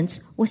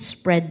violence was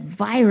spread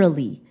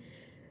virally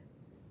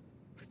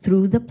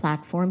through the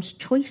platform's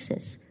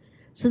choices.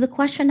 So the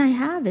question I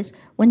have is,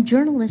 when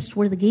journalists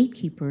were the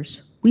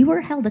gatekeepers, we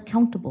were held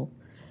accountable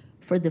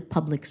for the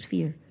public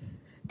sphere.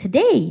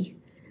 Today,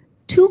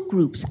 two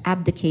groups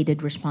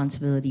abdicated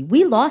responsibility.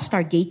 We lost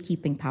our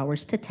gatekeeping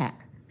powers to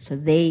tech, so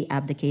they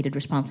abdicated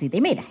responsibility. They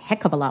made a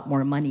heck of a lot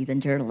more money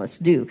than journalists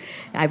do.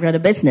 I run a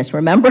business,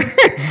 remember?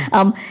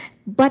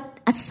 But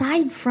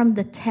aside from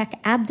the tech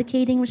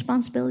abdicating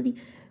responsibility,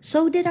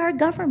 so did our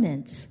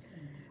governments.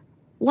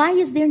 Why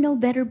is there no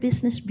Better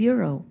Business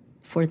Bureau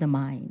for the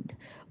mind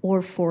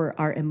or for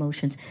our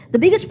emotions? The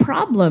biggest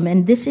problem,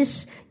 and this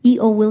is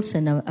E.O.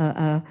 Wilson,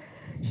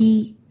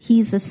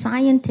 he's a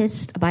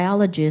scientist, a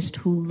biologist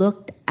who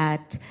looked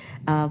at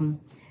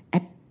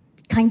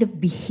kind of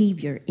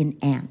behavior in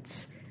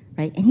ants,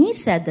 right? And he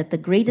said that the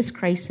greatest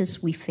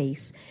crisis we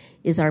face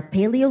is our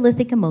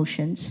Paleolithic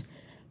emotions,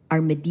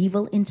 our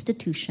medieval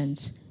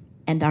institutions,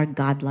 and our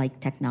godlike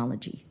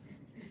technology.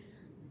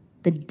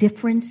 The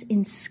difference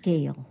in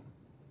scale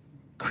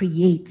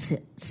creates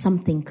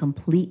something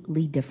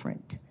completely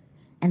different.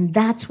 And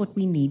that's what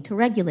we need to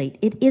regulate.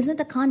 It isn't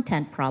a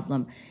content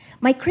problem.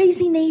 My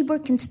crazy neighbor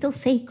can still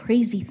say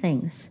crazy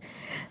things,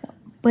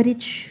 but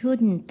it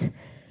shouldn't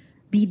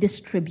be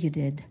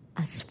distributed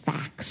as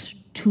facts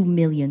to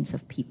millions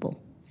of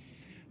people.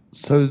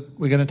 So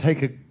we're going to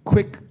take a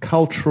quick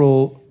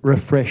cultural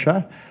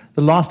refresher.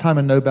 The last time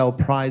a Nobel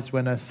Prize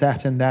winner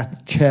sat in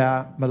that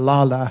chair,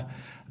 Malala,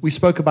 we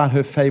spoke about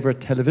her favorite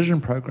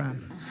television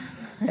program.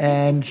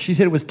 And she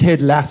said it was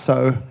Ted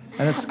Lasso.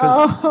 And it's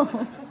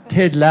because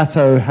Ted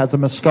Lasso has a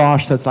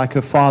moustache that's like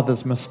her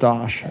father's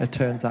moustache, it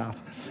turns out.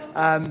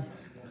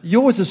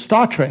 Yours is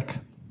Star Trek.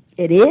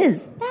 It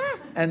is.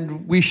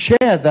 And we share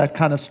that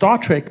kind of Star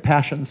Trek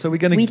passion, so we're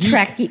going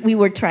to we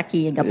were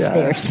Trekking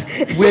upstairs.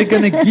 Yeah. We're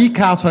going to geek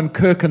out on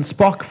Kirk and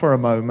Spock for a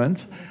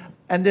moment.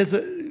 And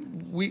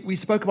we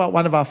spoke about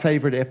one of our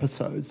favorite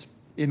episodes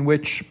in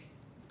which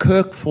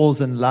Kirk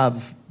falls in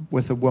love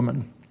with a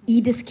woman.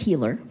 Edith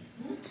Keeler.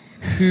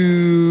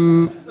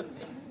 Who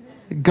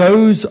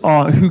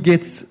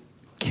gets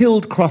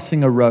killed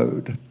crossing a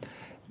road.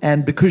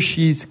 And because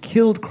she's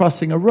killed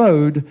crossing a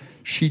road,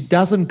 she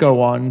doesn't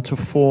go on to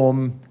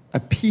form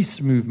a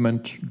peace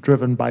movement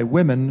driven by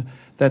women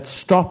that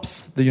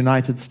stops the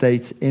United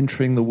States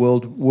entering the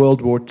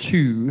World War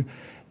II,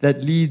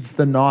 that leads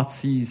the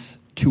Nazis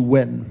to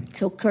win.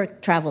 So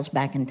Kirk travels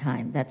back in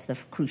time. That's the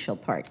crucial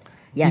part.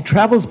 Yes. He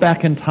travels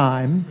back in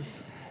time,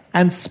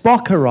 and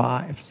Spock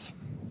arrives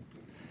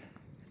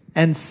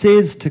and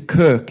says to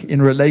Kirk,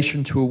 in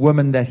relation to a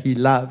woman that he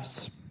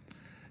loves,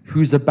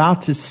 who's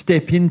about to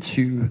step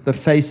into the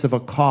face of a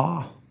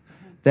car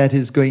that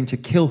is going to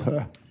kill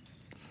her,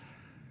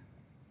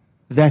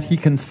 that he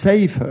can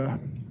save her,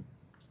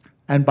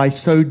 and by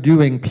so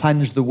doing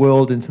plunge the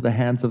world into the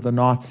hands of the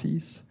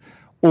Nazis.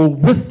 Or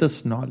with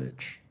this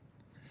knowledge,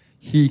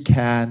 he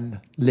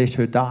can let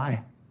her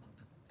die.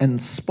 And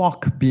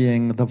Spock,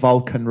 being the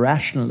Vulcan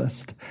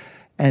rationalist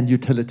and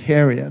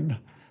utilitarian,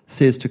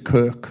 says to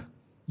Kirk,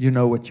 you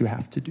know what you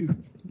have to do.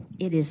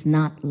 It is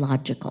not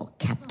logical,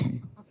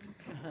 Captain.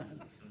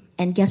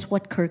 And guess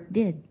what Kirk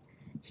did?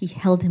 He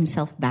held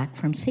himself back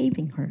from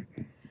saving her.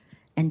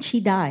 And she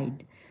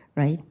died,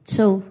 right?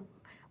 So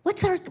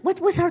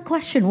what was our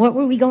question? What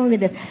were we going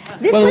with this?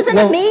 This was an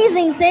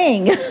amazing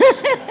thing.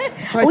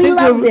 So we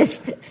love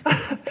this.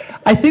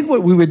 I think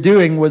what we were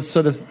doing was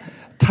sort of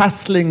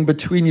tussling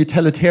between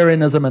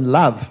utilitarianism and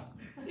love.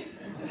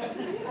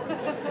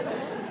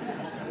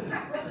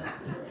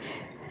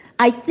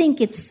 I think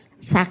it's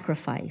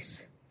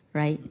sacrifice,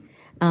 right?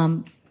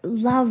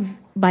 Love,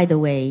 by the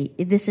way,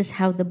 this is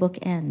how the book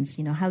ends.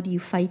 You know, how do you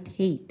fight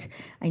hate?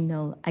 I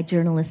know a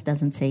journalist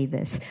doesn't say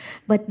this,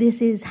 but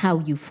this is how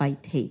you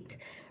fight hate,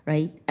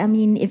 right? I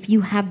mean, if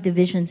you have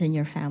divisions in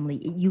your family,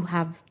 you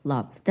have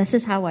love. This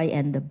is how I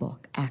end the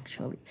book,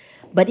 actually.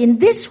 But in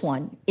this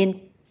one, in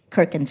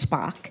Kirk and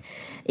Spock,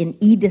 in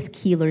Edith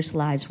Keeler's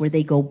lives, where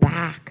they go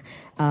back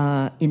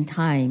in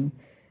time,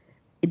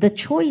 the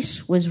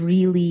choice was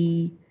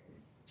really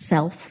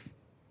self,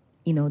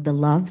 the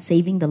love,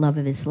 saving the love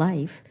of his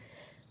life,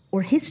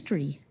 or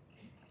history.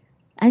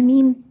 I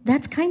mean,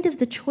 that's kind of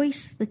the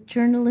choice that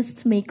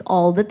journalists make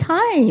all the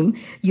time.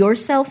 Your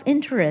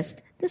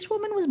self-interest. This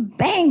woman was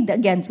banged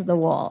against the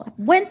wall,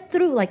 went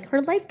through,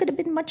 her life could have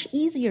been much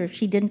easier if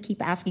she didn't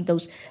keep asking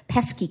those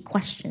pesky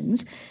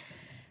questions.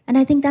 And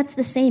I think that's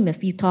the same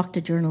if you talk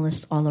to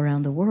journalists all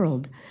around the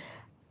world.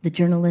 The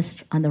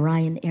journalist on the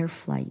Ryanair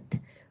flight,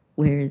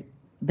 where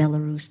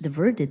Belarus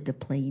diverted the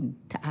plane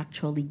to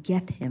actually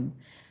get him,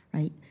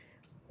 right?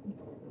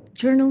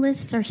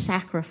 Journalists are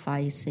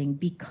sacrificing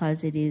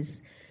because it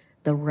is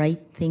the right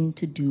thing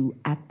to do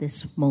at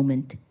this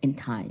moment in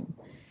time.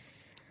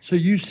 So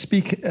you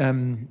speak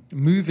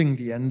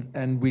movingly,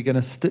 and we're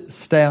going to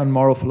stay on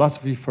moral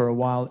philosophy for a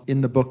while in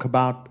the book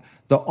about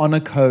the honor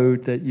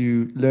code that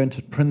you learned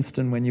at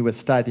Princeton when you were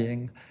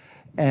studying,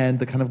 and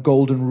the kind of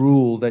golden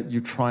rule that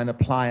you try and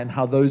apply, and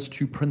how those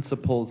two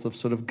principles have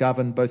sort of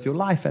governed both your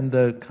life and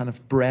the kind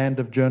of brand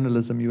of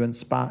journalism you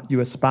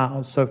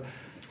espouse. So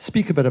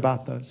speak a bit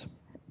about those.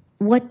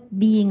 What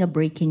being a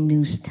breaking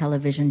news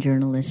television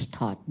journalist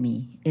taught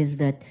me is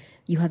that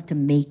you have to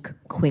make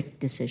quick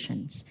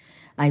decisions.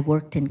 I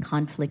worked in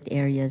conflict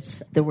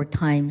areas. There were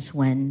times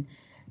when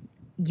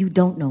you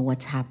don't know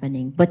what's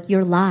happening, but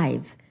you're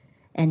live,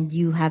 and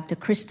you have to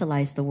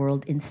crystallize the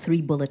world in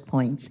 3 bullet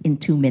points in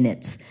 2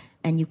 minutes,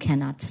 and you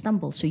cannot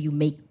stumble, so you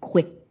make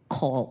quick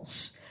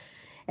calls.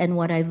 And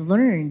what I've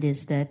learned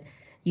is that,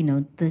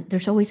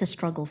 there's always a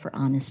struggle for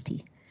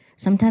honesty.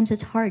 Sometimes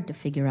it's hard to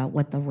figure out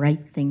what the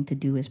right thing to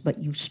do is, but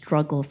you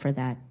struggle for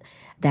that.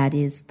 That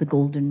is the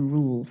golden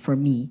rule for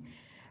me.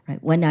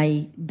 Right? When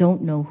I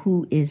don't know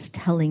who is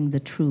telling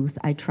the truth,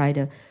 I try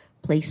to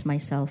place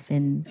myself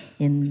in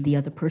the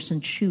other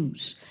person's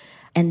shoes.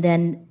 And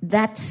then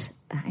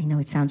I know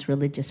it sounds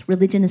religious.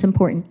 Religion is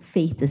important.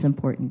 Faith is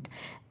important.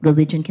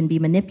 Religion can be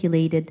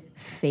manipulated.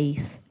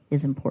 Faith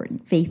is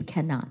important. Faith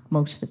cannot,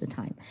 most of the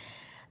time.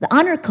 The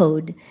honor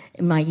code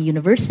in my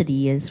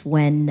university is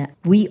when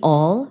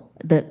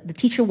the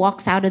teacher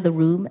walks out of the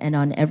room, and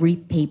on every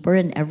paper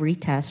and every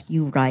test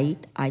you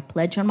write, I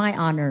pledge on my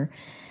honor,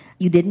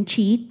 you didn't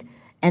cheat.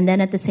 And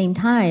then at the same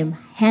time,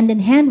 hand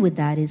in hand with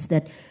that is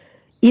that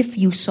if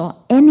you saw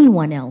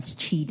anyone else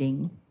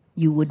cheating,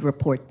 you would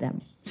report them.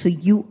 So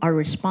you are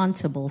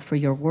responsible for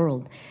your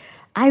world.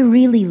 I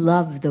really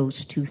love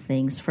those two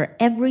things. For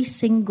every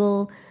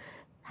single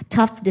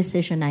tough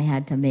decision I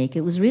had to make,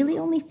 it was really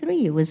only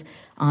 3. It was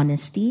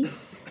honesty,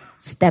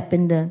 step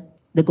in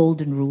the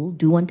golden rule,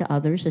 do unto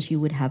others as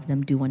you would have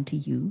them do unto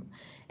you.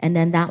 And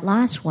then that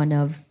last one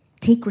of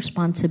take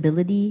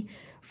responsibility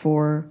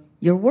for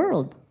your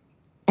world.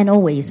 And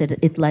always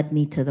it led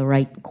me to the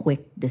right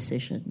quick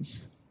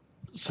decisions.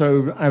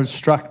 So I was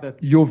struck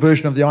that your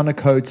version of the honor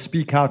code,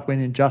 speak out when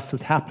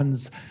injustice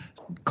happens.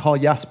 Karl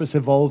Jaspers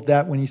evolved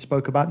that when he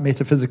spoke about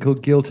metaphysical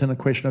guilt and a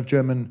question of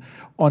German,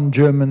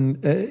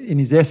 in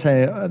his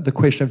essay, The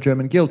Question of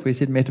German Guilt, where he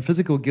said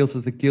metaphysical guilt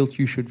is the guilt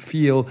you should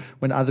feel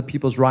when other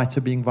people's rights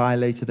are being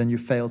violated and you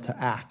fail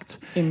to act.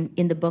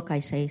 In the book, I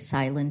say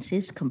silence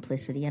is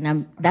complicity,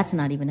 and that's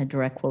not even a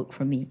direct quote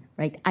from me,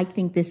 right? I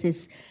think this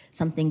is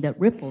something that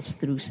ripples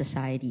through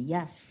society,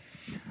 yes.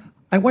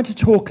 I want to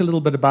talk a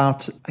little bit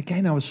about,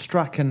 again, I was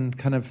struck in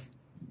kind of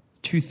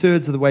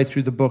 2/3 of the way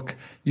through the book,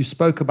 you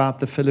spoke about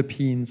the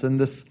Philippines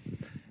and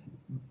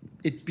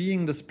it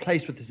being this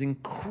place with this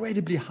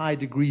incredibly high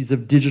degrees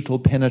of digital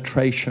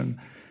penetration.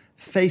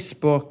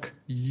 Facebook,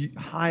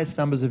 highest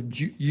numbers of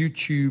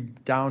YouTube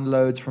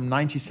downloads from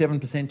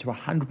 97% to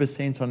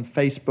 100% on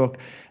Facebook.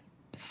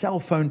 Cell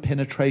phone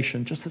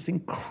penetration, just this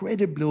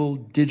incredible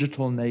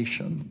digital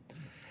nation.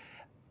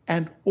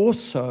 And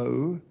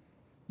also,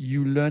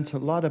 you learnt a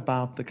lot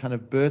about the kind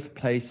of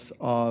birthplace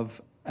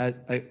of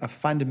a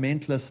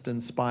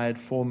fundamentalist-inspired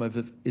form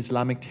of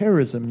Islamic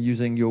terrorism,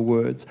 using your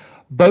words,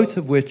 both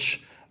of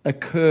which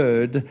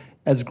occurred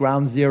as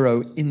ground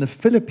zero in the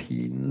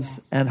Philippines,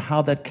 yes, and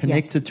how that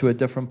connected, yes, to a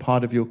different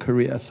part of your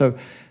career. So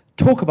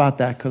talk about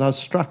that, because I was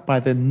struck by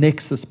the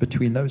nexus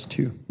between those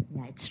two.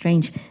 Yeah, it's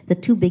strange. The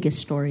 2 biggest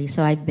stories,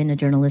 so I've been a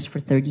journalist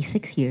for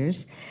 36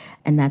 years,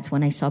 and that's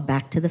when I saw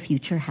Back to the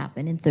Future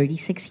happen in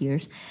 36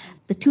 years.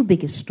 The 2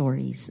 biggest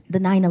stories, the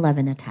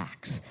 9/11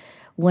 attacks.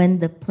 When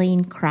the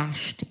plane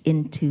crashed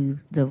into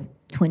the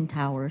Twin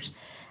Towers,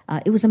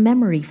 it was a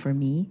memory for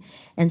me.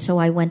 And so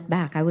I went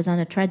back. I was on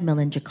a treadmill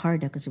in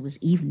Jakarta because it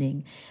was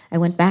evening. I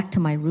went back to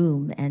my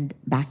room, and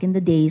back in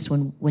the days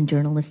when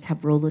journalists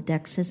have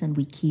Rolodexes and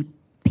we keep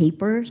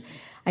papers,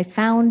 I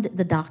found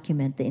the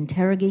document, the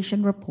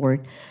interrogation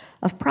report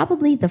of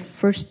probably the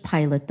first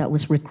pilot that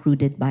was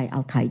recruited by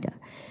Al-Qaeda.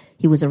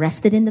 He was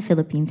arrested in the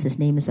Philippines. His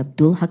name is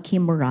Abdul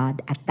Hakim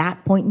Murad. At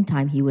that point in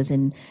time, he was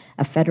in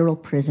a federal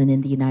prison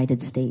in the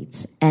United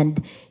States.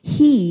 And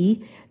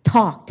he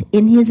talked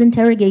in his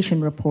interrogation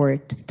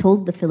report,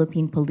 told the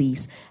Philippine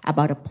police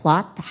about a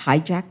plot to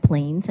hijack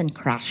planes and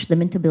crash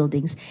them into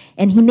buildings.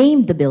 And he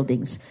named the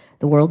buildings: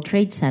 the World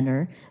Trade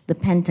Center, the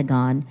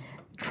Pentagon,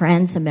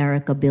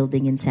 Trans-America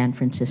Building in San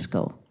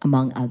Francisco,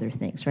 among other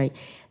things, right?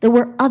 There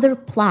were other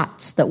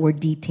plots that were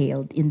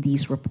detailed in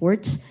these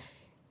reports,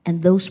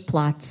 and those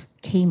plots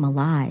came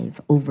alive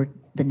over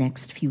the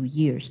next few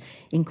years,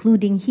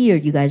 including here.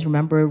 You guys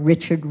remember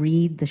Richard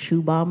Reed, the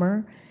shoe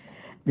bomber?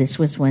 This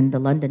was when the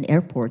London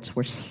airports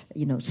were,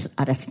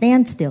 at a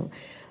standstill.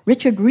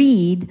 Richard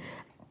Reed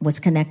was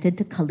connected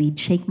to Khalid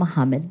Sheikh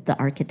Mohammed, the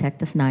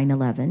architect of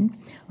 9/11,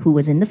 who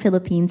was in the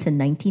Philippines in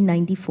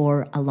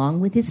 1994,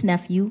 along with his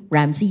nephew,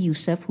 Ramzi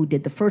Youssef, who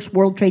did the first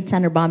World Trade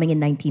Center bombing in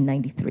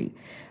 1993.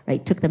 Right?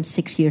 It took them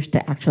 6 years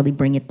to actually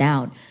bring it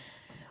down.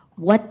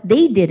 What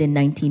they did in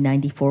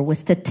 1994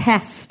 was to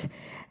test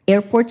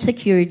airport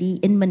security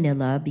in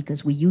Manila,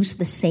 because we use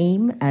the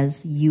same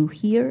as you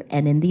here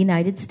and in the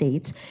United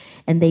States,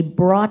 and they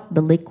brought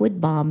the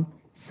liquid bomb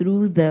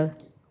through the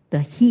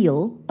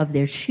heel of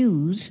their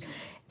shoes,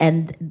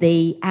 and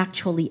they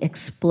actually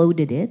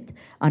exploded it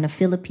on a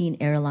Philippine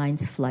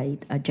Airlines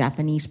flight. A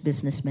Japanese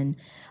businessman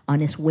on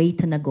his way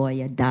to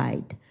Nagoya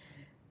died.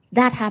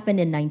 That happened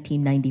in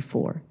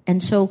 1994.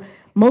 And so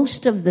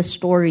most of the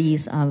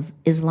stories of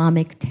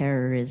Islamic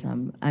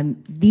terrorism,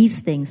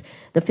 these things,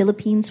 the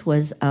Philippines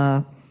was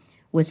the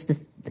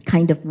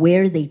kind of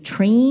where they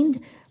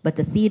trained, but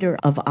the theater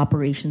of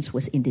operations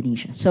was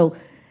Indonesia. So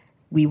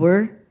we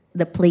were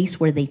the place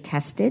where they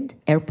tested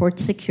airport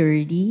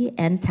security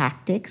and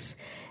tactics,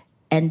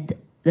 and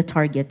the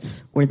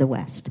targets were the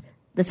West.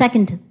 The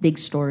second big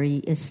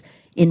story is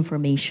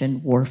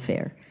information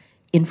warfare,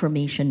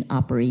 information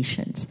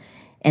operations.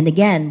 And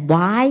again,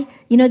 why?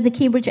 The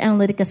Cambridge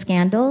Analytica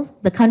scandal,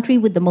 the country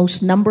with the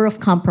most number of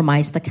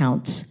compromised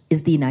accounts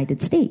is the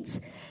United States.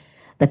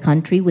 The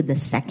country with the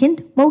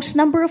second most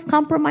number of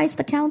compromised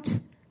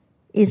accounts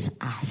is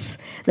us,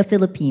 the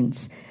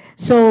Philippines.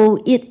 So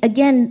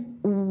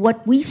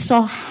what we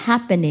saw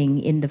happening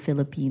in the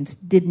Philippines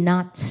did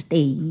not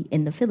stay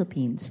in the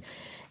Philippines.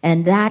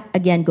 And that,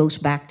 again, goes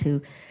back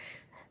to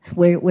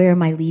where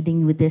am I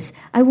leading with this?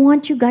 I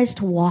want you guys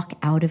to walk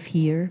out of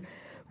here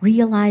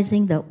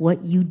realizing that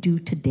what you do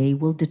today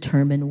will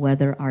determine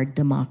whether our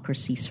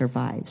democracy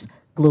survives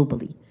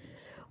globally.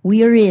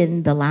 We are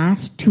in the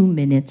last 2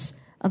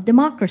 minutes of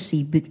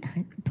democracy.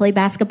 Play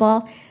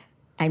basketball?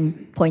 I'm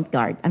point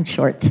guard. I'm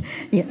short.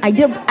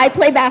 I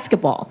play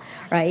basketball,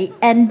 right?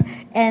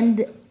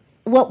 And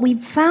what we've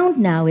found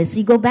now is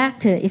you go back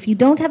to, if you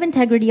don't have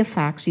integrity of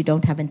facts, you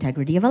don't have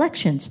integrity of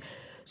elections.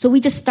 So we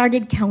just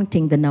started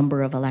counting the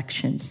number of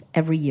elections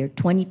every year.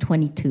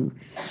 2022,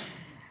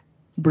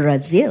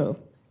 Brazil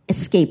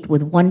escaped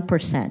with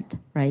 1%,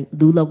 right?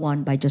 Lula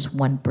won by just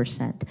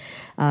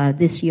 1%.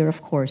 This year,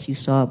 of course, you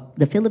saw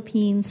the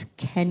Philippines,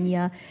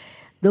 Kenya.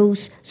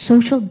 Those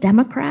social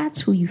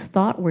democrats who you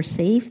thought were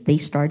safe, they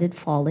started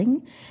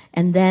falling.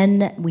 And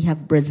then we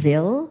have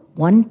Brazil,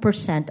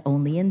 1%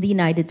 only. In the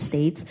United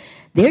States,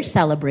 they're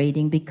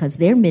celebrating because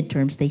their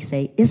midterms, they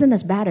say, isn't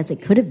as bad as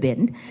it could have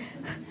been.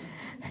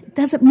 It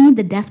doesn't mean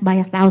the death by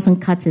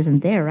 1,000 cuts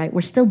isn't there, right?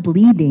 We're still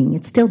bleeding.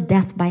 It's still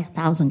death by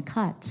 1,000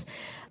 cuts.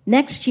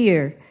 Next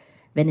year,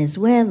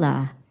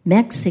 Venezuela,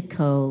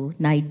 Mexico,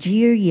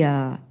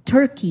 Nigeria,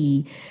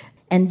 Turkey,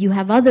 and you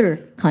have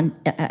other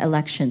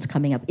elections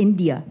coming up.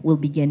 India will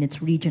begin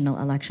its regional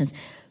elections.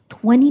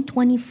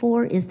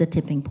 2024 is the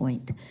tipping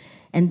point.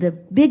 And the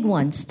big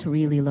ones to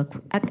really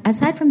look,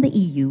 aside from the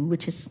EU,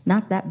 which is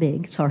not that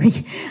big, sorry,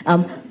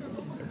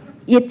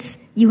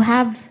 you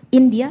have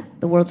India,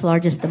 the world's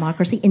largest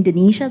democracy,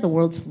 Indonesia, the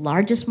world's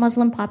largest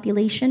Muslim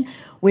population,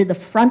 where the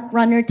front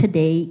runner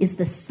today is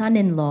the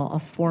son-in-law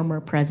of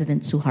former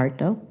President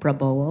Suharto,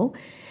 Prabowo,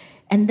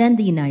 and then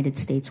the United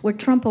States, where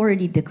Trump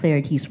already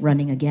declared he's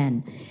running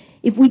again.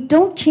 If we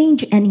don't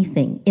change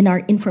anything in our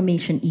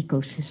information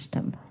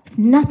ecosystem, if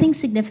nothing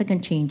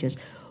significant changes,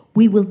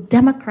 we will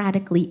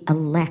democratically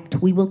elect,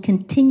 we will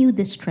continue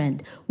this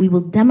trend, we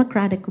will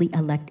democratically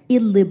elect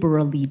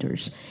illiberal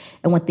leaders.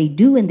 And what they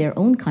do in their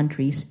own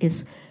countries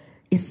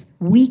is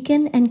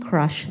weaken and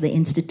crush the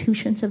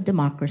institutions of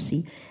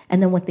democracy.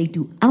 And then what they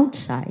do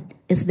outside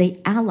is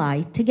they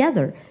ally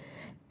together.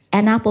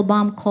 Anne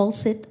Applebaum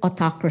calls it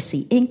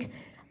autocracy, Inc.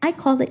 I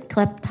call it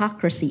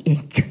kleptocracy,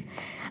 Inc.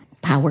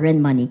 Power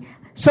and money.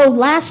 So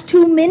last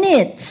 2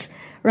 minutes,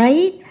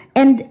 right?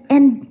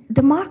 And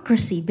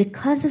democracy,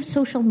 because of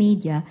social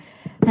media,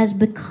 has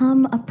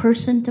become a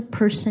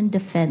person-to-person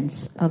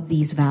defense of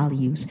these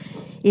values.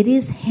 It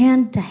is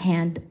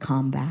hand-to-hand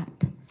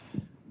combat.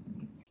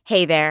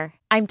 Hey there,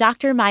 I'm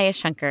Dr. Maya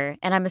Shankar,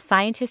 and I'm a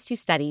scientist who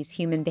studies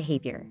human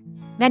behavior.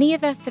 Many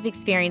of us have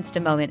experienced a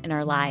moment in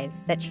our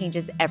lives that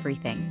changes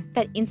everything,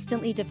 that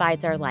instantly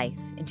divides our life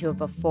into a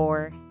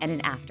before and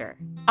an after.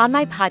 On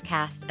my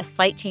podcast, A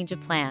Slight Change of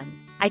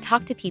Plans, I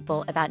talk to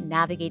people about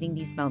navigating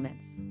these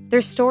moments.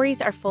 Their stories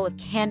are full of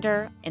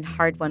candor and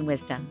hard-won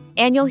wisdom.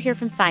 And you'll hear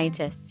from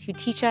scientists who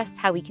teach us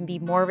how we can be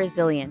more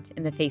resilient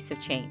in the face of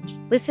change.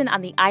 Listen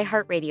on the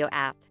iHeartRadio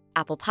app,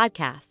 Apple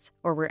Podcasts,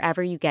 or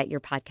wherever you get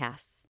your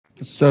podcasts.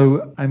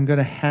 So I'm going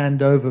to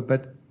hand over,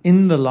 but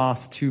in the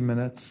last 2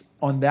 minutes,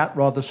 on that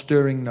rather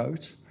stirring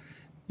note,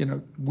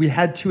 we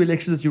had 2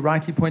 elections, as you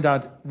rightly point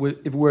out.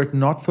 If were it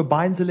not for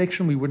Biden's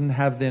election, we wouldn't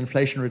have the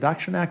Inflation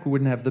Reduction Act. We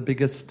wouldn't have the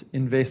biggest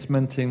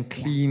investment in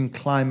clean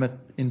climate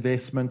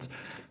investment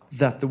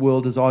that the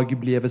world has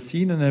arguably ever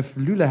seen. And if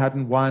Lula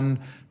hadn't won,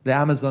 the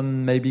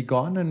Amazon may be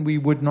gone, and we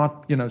would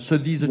not, so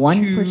these are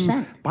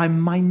 1%. 2 by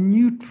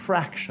minute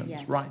fractions,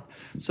 yes. Right?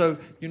 So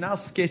you now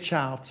sketch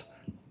out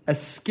a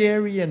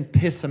scary and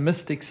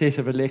pessimistic set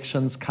of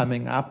elections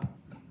coming up,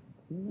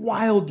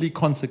 wildly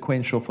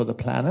consequential for the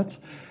planet.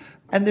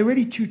 And there are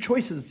really 2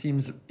 choices, it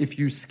seems, if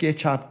you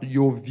sketch out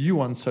your view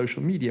on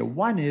social media.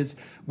 One is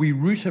we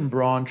root and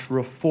branch,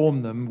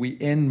 reform them. We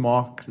end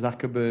Mark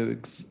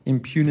Zuckerberg's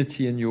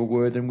impunity, in your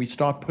word, and we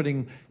start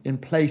putting in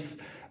place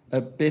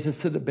a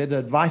better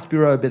advice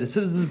bureau, a better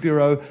citizens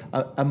bureau,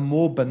 a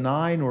more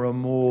benign or a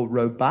more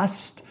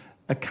robust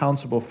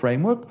accountable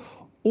framework,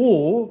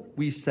 or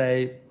we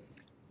say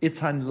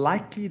it's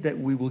unlikely that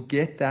we will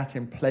get that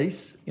in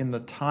place in the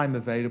time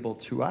available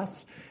to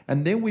us,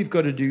 and then we've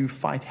got to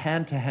fight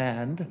hand to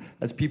hand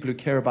as people who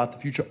care about the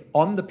future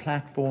on the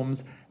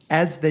platforms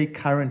as they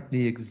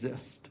currently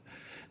exist.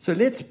 So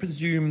let's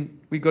presume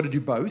we've got to do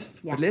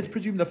both. Yes. But let's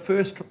presume the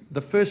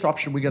first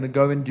option we're going to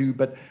go and do,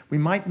 but we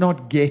might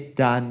not get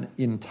done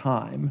in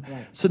time.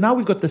 Right. So now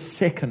we've got the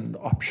second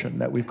option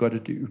that we've got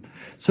to do.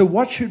 So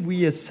what should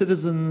we as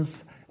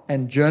citizens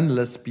and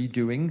journalists be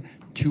doing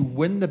to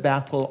win the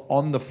battle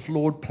on the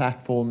flawed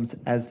platforms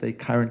as they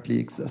currently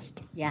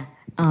exist? Yeah.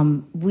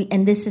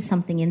 And this is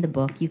something in the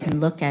book you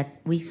can look at.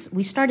 We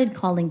started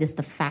calling this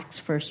the facts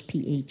first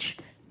PH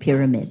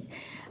pyramid.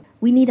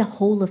 We need a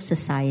whole of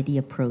society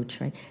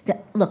approach, right?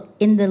 Look,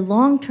 in the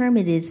long term,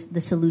 the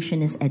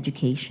solution is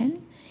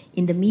education.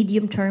 In the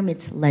medium term,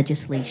 it's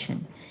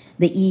legislation.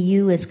 The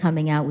EU is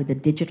coming out with the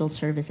Digital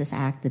Services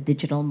Act, the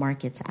Digital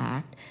Markets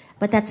Act,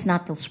 but that's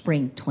not till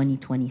spring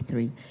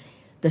 2023.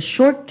 The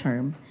short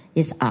term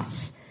is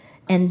us.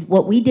 And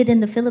what we did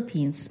in the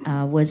Philippines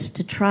was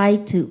to try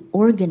to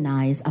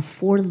organize a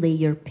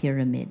 4-layer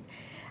pyramid.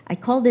 I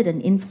called it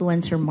an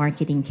influencer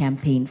marketing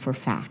campaign for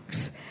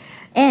facts.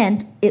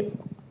 And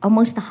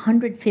almost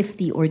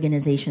 150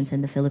 organizations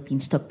in the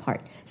Philippines took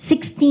part.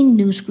 16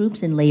 news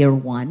groups in layer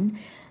 1.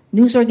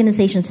 News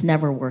organizations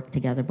never work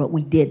together, but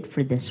we did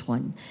for this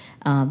one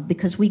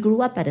because we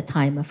grew up at a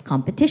time of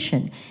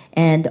competition.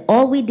 And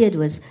all we did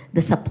was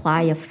the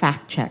supply of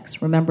fact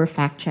checks. Remember,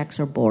 fact checks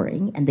are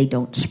boring and they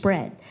don't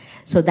spread.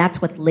 So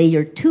that's what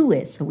layer 2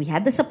 is. So we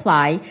had the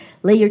supply.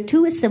 Layer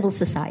 2 is civil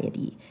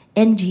society,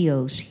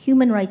 NGOs,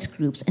 human rights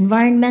groups,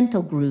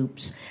 environmental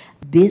groups.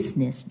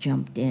 Business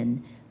jumped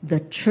in. The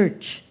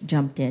church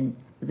jumped in.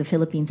 The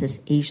Philippines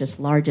is Asia's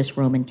largest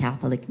Roman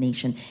Catholic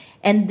nation.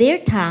 And their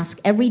task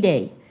every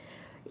day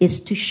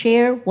is to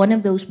share one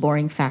of those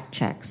boring fact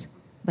checks,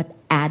 but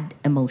add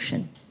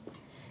emotion.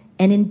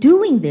 And in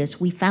doing this,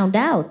 we found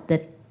out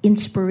that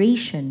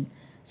inspiration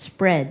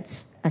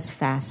spreads as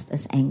fast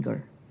as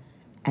anger,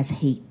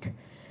 as hate.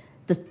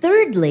 The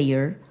third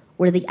layer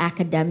were the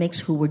academics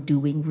who were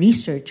doing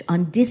research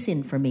on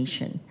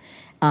disinformation.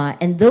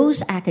 And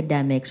those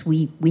academics,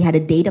 we had a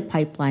data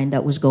pipeline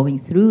that was going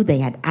through. They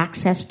had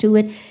access to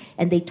it,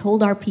 and they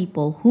told our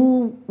people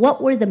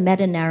what were the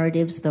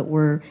meta-narratives that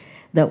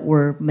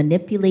were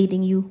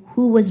manipulating you,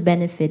 who was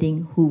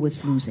benefiting, who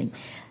was losing.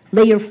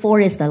 Layer 4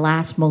 is the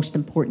last most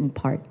important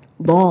part,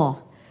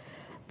 law.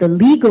 The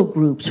legal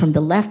groups from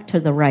the left to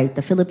the right,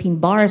 the Philippine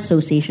Bar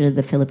Association of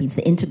the Philippines,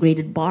 the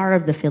Integrated Bar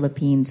of the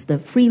Philippines, the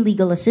Free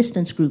Legal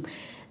Assistance Group,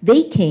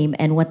 they came,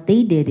 and what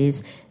they did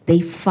is they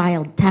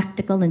filed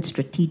tactical and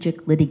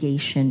strategic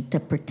litigation to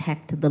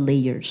protect the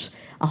layers,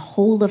 a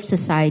whole of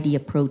society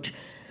approach.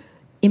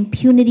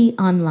 Impunity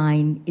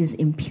online is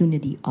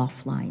impunity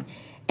offline.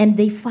 And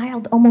they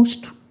filed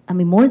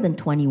more than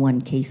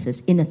 21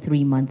 cases in a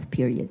 3-month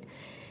period.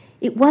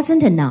 It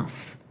wasn't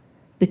enough,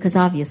 because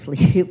obviously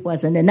it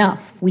wasn't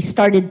enough. We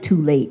started too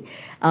late.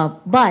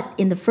 But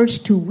in the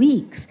first 2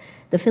 weeks,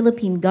 the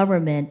Philippine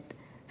government,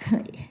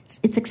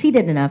 it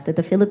succeeded enough that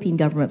the Philippine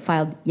government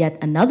filed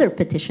yet another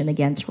petition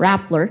against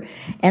Rappler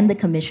and the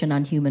Commission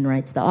on Human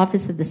Rights. The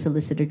Office of the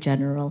Solicitor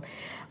General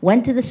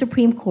went to the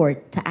Supreme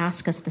Court to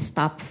ask us to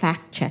stop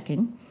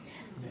fact-checking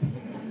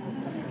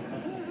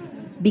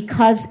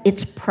because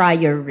it's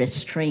prior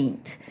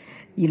restraint.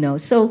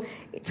 So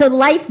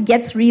life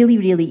gets really,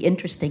 really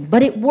interesting.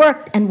 But it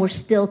worked, and we're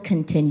still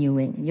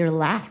continuing. You're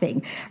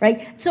laughing,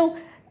 right? So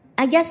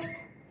I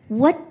guess,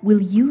 what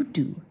will you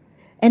do?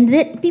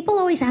 And people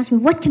always ask me,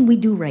 what can we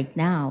do right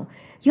now?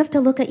 You have to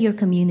look at your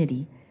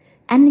community.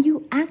 And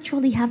you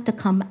actually have to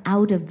come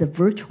out of the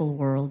virtual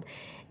world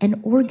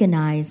and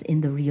organize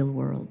in the real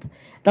world.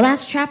 The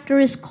last chapter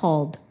is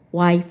called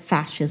Why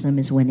Fascism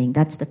is Winning.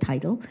 That's the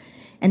title.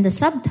 And the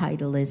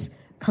subtitle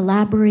is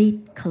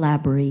Collaborate,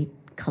 Collaborate,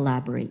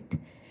 Collaborate.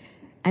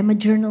 I'm a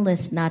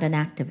journalist, not an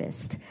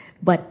activist,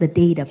 but the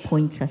data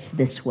points us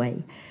this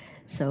way.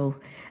 So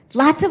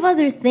lots of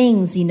other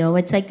things,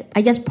 it's like,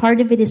 I guess part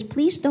of it is,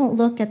 please don't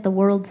look at the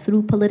world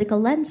through political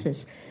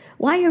lenses.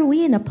 Why are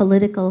we in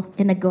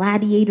a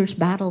gladiator's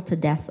battle to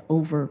death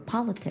over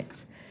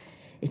politics?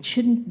 It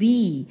shouldn't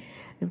be.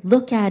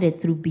 Look at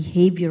it through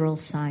behavioral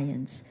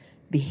science,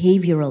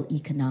 behavioral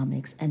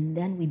economics, and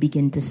then we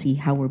begin to see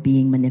how we're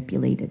being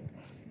manipulated.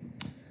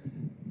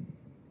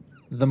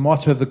 The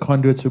motto of the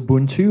Conduit's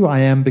Ubuntu, I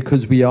am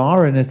because we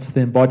are, and it's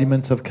the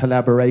embodiment of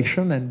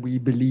collaboration, and we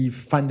believe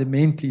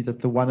fundamentally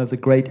that one of the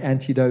great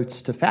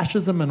antidotes to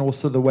fascism and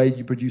also the way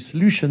you produce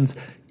solutions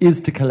is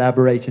to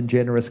collaborate in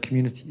generous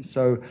communities.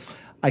 So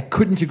I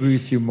couldn't agree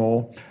with you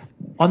more.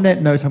 On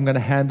that note, I'm going to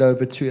hand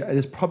over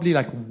there's probably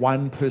like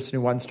one person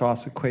who wants to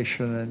ask a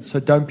question, and so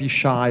don't be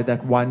shy,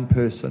 that one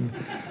person.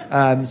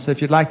 So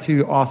if you'd like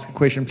to ask a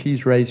question,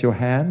 please raise your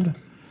hand.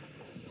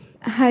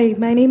 Hi,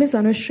 my name is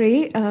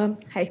Anushree.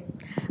 Hi,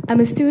 I'm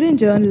a student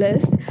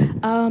journalist.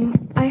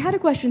 I had a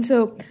question.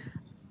 So,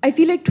 I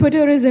feel like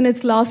Twitter is in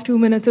its last 2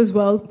 minutes as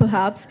well,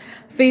 perhaps.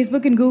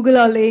 Facebook and Google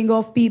are laying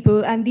off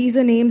people, and these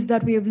are names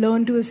that we have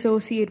learned to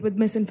associate with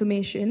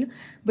misinformation.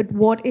 But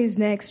what is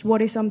next?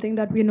 What is something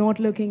that we're not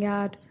looking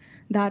at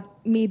that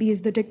maybe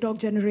is the TikTok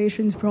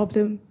generation's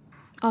problem?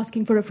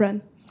 Asking for a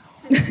friend.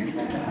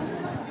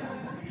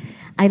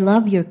 I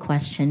love your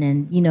question.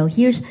 And,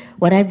 here's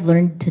what I've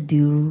learned to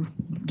do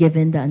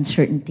given the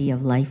uncertainty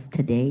of life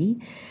today.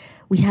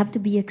 We have to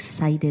be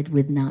excited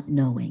with not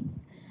knowing.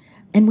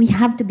 And we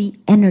have to be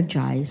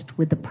energized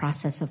with the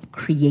process of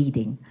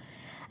creating.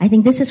 I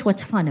think this is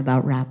what's fun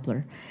about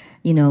Rappler.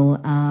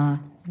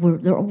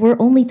 We're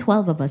only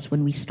 12 of us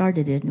when we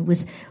started it.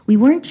 We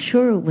weren't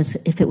sure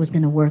if it was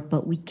going to work,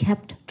 but we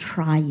kept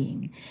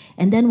trying.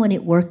 And then when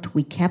it worked,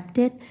 we kept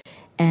it,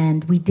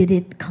 and we did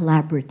it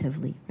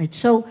collaboratively, right?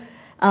 So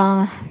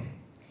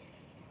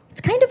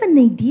it's kind of a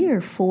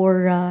nadir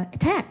for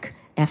tech.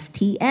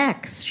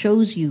 FTX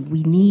shows you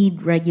we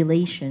need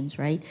regulations,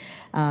 right?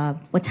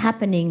 What's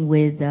happening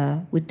with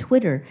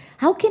Twitter?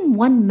 How can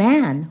one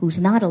man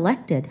who's not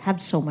elected have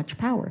so much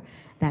power?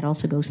 That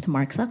also goes to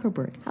Mark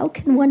Zuckerberg. How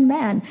can one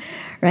man,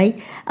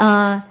 right?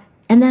 And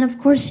then, of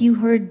course, you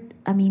heard.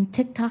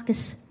 TikTok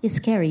is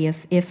scary.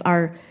 If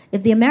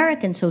the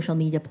American social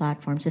media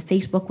platforms, if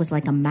Facebook was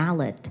like a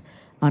mallet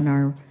on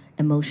our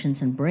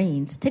emotions and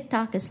brains,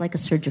 TikTok is like a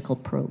surgical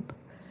probe.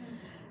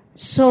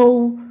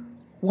 So,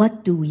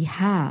 what do we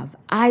have?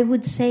 I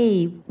would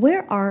say,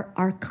 where are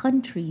our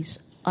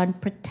countries on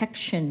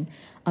protection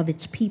of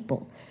its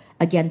people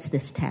against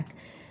this tech?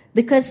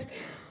 Because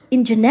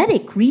in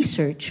genetic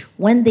research,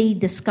 when they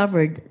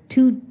discovered,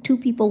 two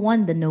people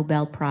won the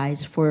Nobel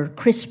Prize for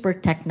CRISPR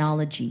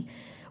technology,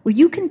 where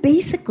you can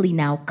basically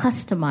now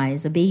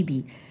customize a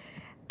baby.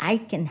 I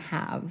can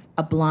have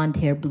a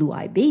blonde-haired,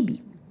 blue-eyed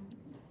baby.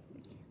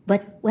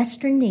 But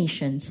Western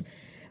nations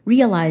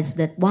realize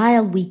that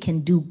while we can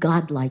do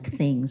godlike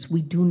things,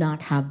 we do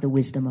not have the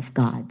wisdom of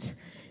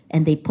gods.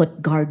 And they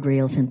put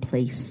guardrails in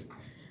place.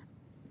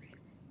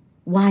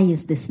 Why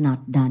is this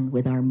not done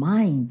with our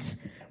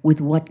minds, with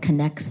what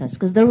connects us?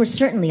 Because there was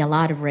certainly a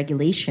lot of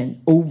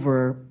regulation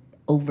over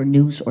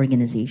news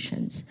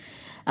organizations.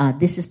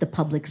 This is the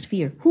public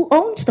sphere. Who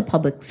owns the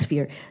public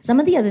sphere? Some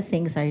of the other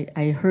things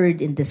I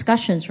heard in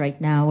discussions right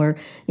now are,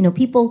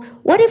 people,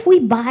 what if we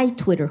buy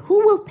Twitter?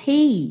 Who will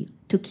pay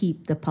to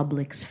keep the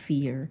public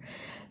sphere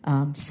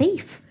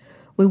safe?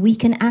 Where we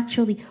can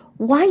actually,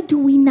 why do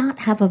we not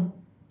have a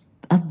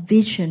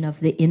vision of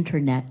the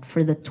internet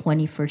for the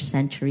 21st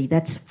century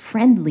that's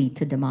friendly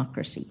to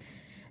democracy,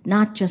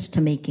 not just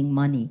to making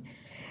money?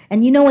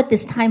 And you know what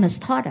this time has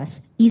taught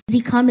us?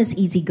 Easy come is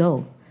easy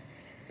go.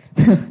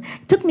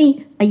 It took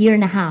me a year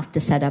and a half to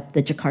set up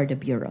the Jakarta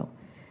Bureau.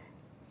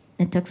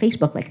 It took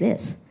Facebook like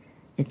this.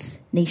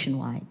 It's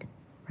nationwide,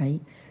 right?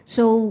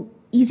 So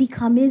easy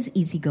come is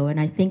easy go. And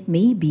I think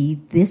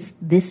maybe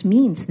this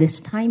means,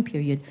 this time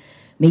period,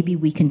 maybe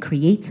we can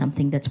create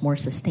something that's more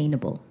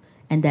sustainable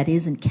and that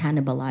isn't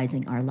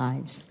cannibalizing our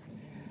lives.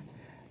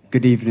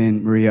 Good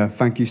evening, Maria.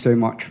 Thank you so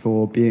much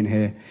for being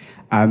here.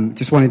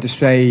 Just wanted to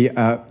say,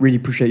 really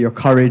appreciate your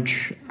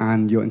courage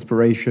and your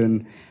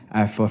inspiration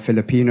for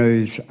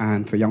Filipinos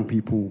and for young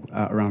people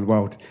around the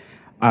world.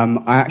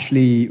 I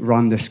actually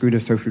run the School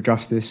of Social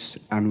Justice,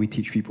 and we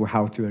teach people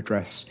how to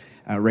address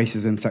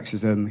racism,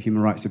 sexism,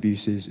 human rights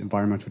abuses,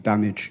 environmental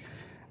damage.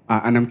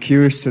 And I'm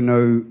curious to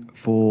know,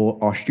 for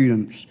our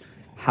students,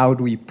 how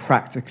do we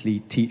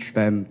practically teach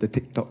them, the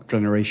TikTok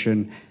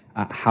generation,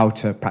 how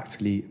to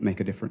practically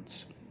make a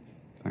difference?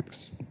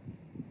 Thanks.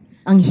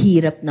 Ang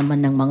hirap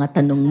naman ng mga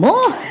tanong mo.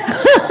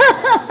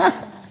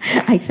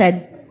 I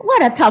said,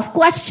 what a tough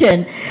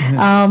question.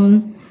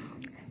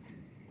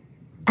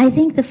 I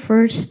think the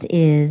first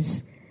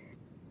is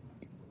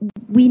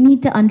we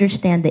need to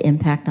understand the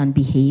impact on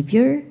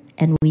behavior,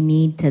 and we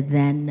need to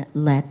then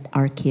let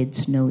our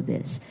kids know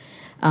this.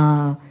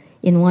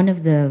 In one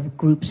of the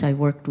groups I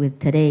worked with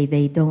today,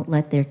 they don't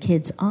let their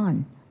kids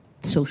on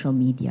social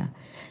media.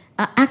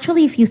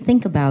 Actually, if you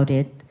think about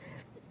it,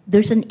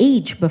 there's an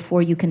age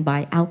before you can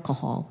buy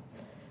alcohol,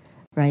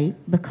 right?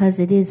 Because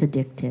it is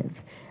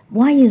addictive.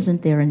 Why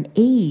isn't there an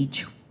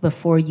age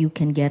before you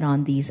can get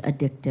on these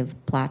addictive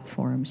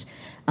platforms?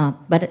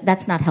 But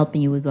that's not helping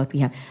you with what we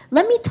have.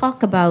 Let me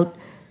talk about,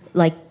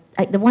 let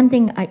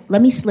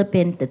me slip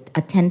in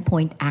a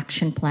 10-point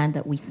action plan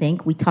that we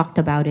think. We talked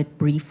about it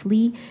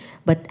briefly,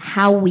 but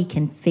how we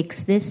can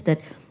fix this,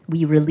 that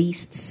we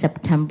released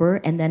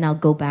September, and then I'll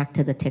go back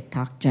to the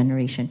TikTok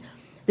generation.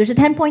 There's a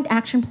 10-point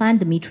action plan.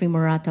 Dmitry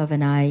Muratov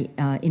and I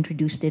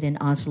introduced it in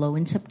Oslo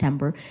in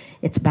September.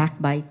 It's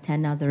backed by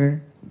 10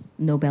 other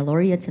Nobel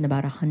laureates and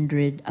about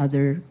 100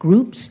 other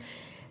groups.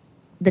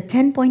 The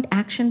 10-point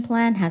action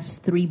plan has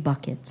 3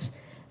 buckets.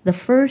 The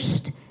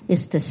first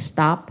is to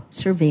stop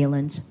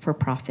surveillance for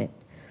profit.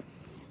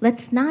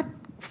 Let's not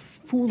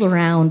fool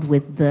around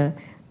with the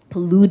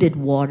polluted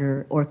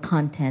water or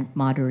content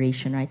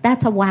moderation, right?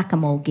 That's a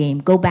whack-a-mole game.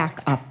 Go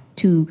back up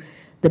to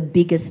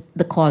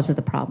the cause of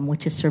the problem,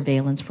 which is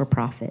surveillance for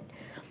profit.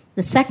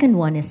 The second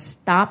one is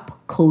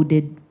stop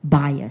coded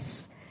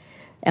bias.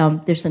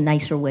 There's a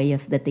nicer way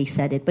that they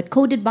said it, but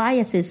coded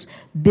bias is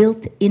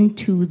built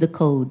into the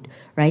code,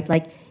 right?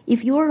 Like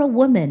if you're a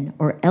woman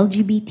or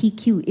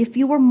LGBTQ, if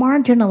you were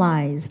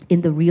marginalized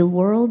in the real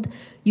world,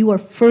 you are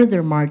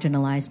further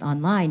marginalized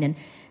online. And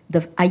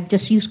I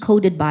just use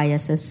coded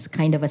bias as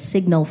kind of a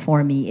signal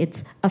for me.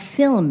 It's a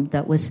film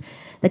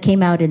that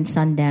came out in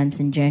Sundance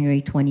in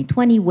January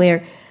 2020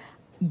 where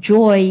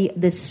Joy,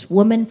 this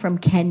woman from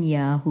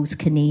Kenya who's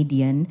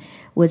Canadian,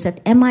 was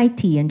at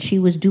MIT and she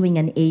was doing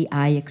an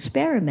AI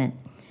experiment.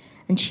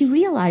 And she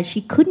realized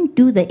she couldn't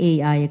do the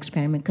AI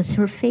experiment because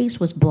her face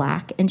was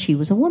black and she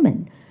was a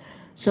woman.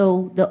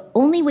 So the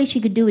only way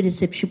she could do it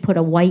is if she put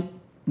a white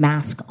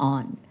mask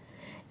on.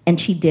 And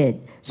she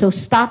did. So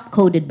stop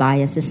coded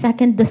bias is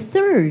second. The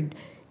third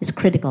is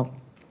critical.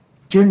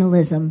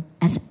 Journalism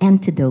as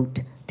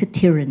antidote to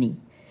tyranny.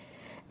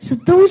 So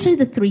those are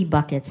the three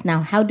buckets. Now,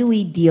 how do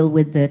we deal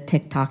with the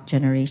TikTok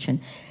generation?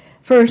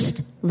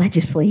 First,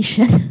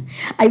 legislation.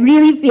 I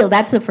really feel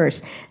that's the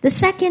first. The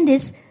second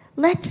is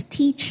let's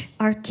teach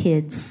our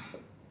kids.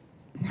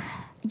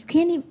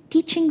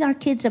 Teaching our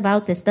kids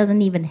about this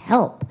doesn't even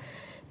help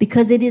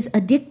because it is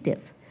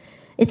addictive.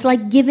 It's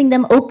like giving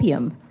them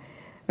opium,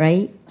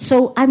 right?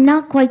 So I'm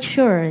not quite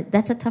sure.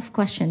 That's a tough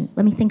question.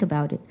 Let me think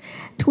about it.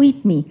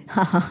 Tweet me.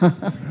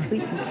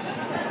 Tweet me.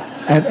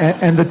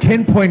 And the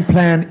 10-point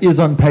plan is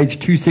on page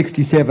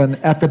 267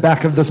 at the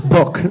back of this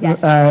book,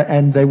 yes.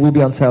 And they will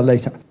be on sale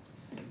later.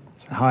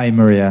 Hi,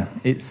 Maria.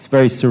 It's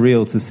very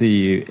surreal to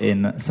see you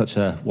in such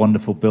a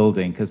wonderful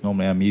building, because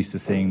normally I'm used to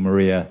seeing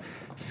Maria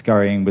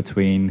scurrying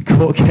between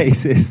court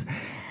cases,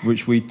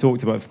 which we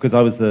talked about, because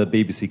I was the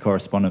BBC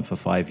correspondent for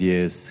 5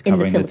 years,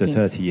 covering the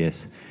Dictator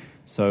years.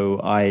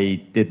 So I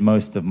did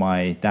most of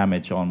my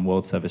damage on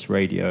World Service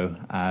Radio,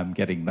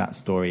 getting that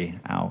story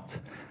out.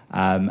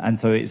 And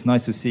so it's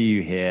nice to see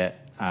you here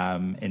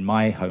in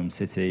my home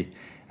city,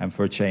 and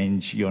for a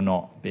change, you're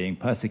not being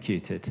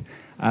persecuted.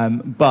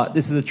 But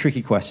this is a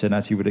tricky question,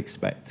 as you would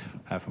expect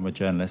from a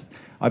journalist.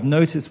 I've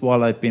noticed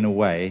while I've been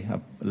away,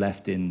 I've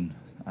left in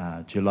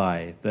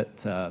July,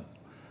 that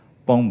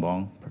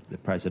Bongbong, the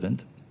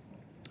president,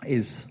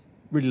 is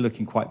really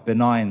looking quite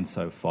benign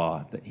so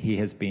far, that he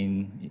has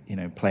been,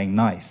 playing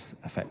nice,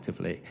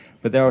 effectively.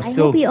 But there are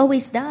still... I hope he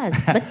always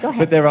does, but go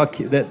ahead.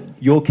 But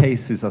your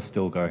cases are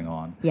still going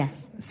on.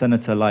 Yes.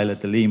 Senator Lila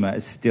de Lima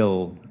is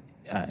still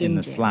in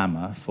the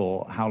slammer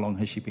for... How long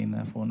has she been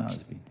there for now?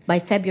 By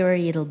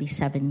February, it'll be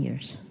 7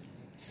 years.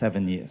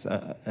 7 years.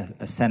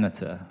 A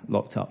senator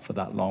locked up for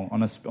that long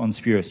on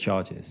spurious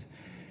charges.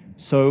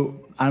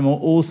 So I'm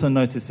also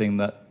noticing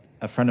that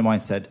a friend of mine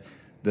said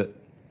that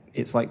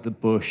it's like the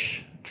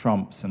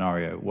Bush-Trump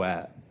scenario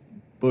where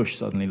Bush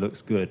suddenly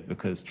looks good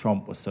because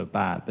Trump was so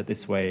bad, but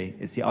this way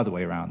it's the other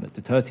way around, that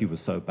Duterte was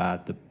so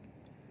bad that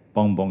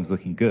Bongbong's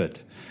looking good.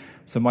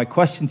 So my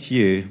question to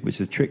you, which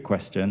is a trick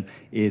question,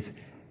 is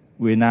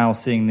we're now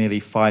seeing nearly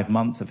 5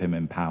 months of him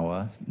in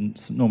power.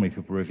 Normally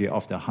people review it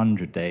after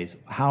 100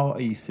 days. How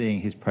are you seeing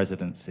his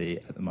presidency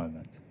at the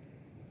moment?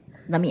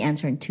 Let me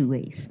answer in two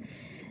ways.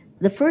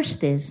 The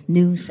first is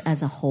news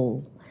as a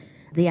whole.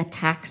 The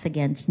attacks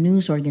against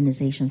news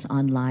organizations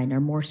online are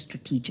more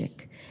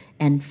strategic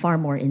and far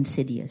more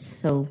insidious.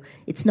 So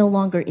it's no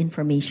longer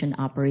information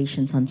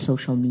operations on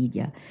social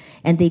media.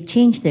 And they've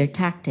changed their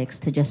tactics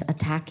to just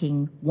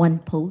attacking one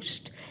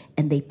post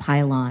and they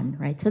pile on,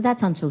 right? So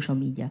that's on social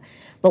media.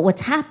 But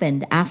what's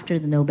happened after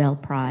the Nobel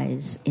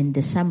Prize in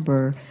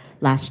December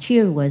last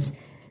year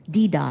was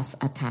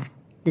DDoS attack,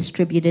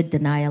 distributed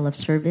denial of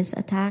service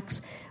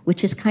attacks,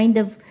 which is kind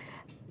of...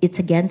 It's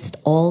against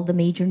all the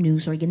major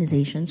news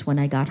organizations. When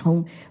I got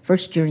home,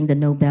 first during the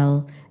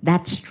Nobel,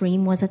 that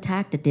stream was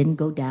attacked. It didn't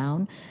go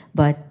down.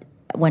 But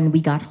when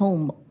we got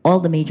home, all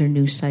the major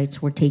news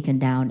sites were taken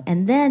down.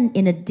 And then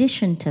in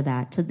addition to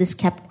that, so this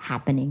kept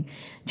happening.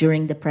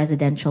 During the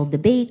presidential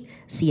debate,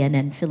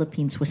 CNN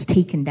Philippines was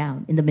taken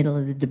down in the middle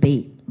of the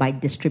debate by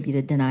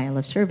distributed denial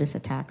of service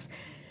attacks.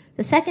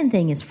 The second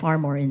thing is far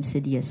more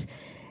insidious.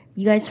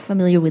 You guys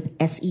familiar with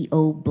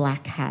SEO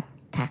black hat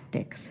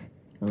tactics?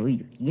 Oh,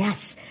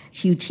 yes,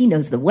 she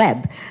knows the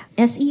web.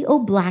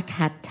 SEO black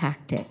hat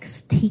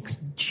tactics takes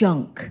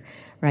junk,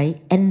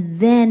 right? And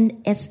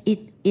then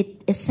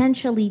it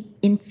essentially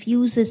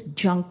infuses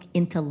junk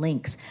into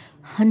links,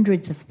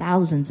 hundreds of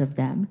thousands of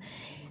them,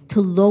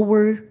 to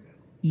lower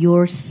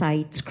your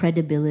site's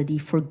credibility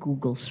for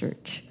Google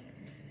search.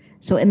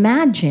 So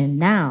imagine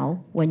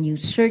now when you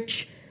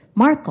search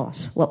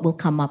Marcos, what will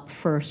come up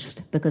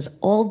first? Because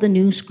all the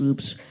news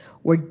groups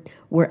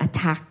were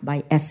attacked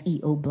by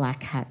SEO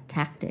black hat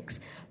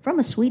tactics from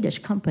a Swedish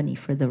company,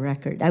 for the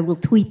record. I will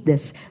tweet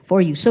this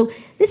for you. So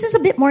this is a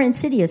bit more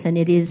insidious, and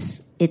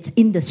it's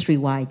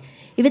industry-wide.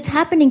 If it's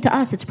happening to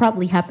us, it's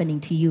probably happening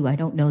to you. I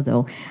don't know,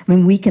 though. I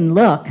mean, we can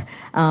look.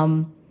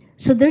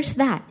 So there's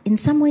that. In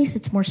some ways,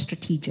 it's more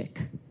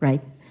strategic,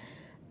 right?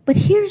 But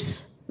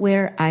here's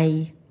where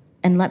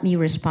and let me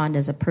respond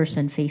as a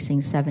person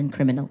facing 7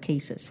 criminal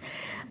cases.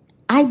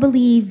 I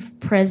believe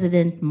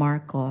President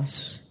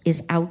Marcos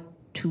is out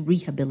to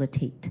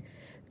rehabilitate,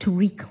 to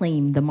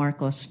reclaim the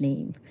Marcos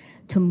name,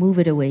 to move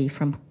it away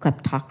from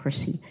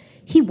kleptocracy.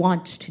 He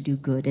wants to do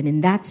good, and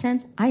in that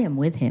sense, I am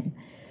with him.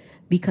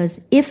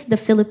 Because if the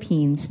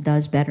Philippines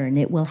does better, and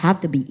it will have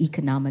to be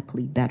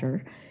economically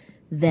better,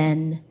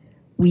 then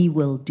we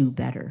will do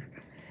better.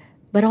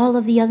 But all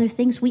of the other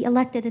things, we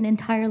elected an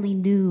entirely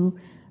new,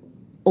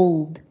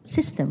 old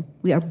system.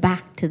 We are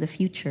back to the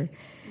future.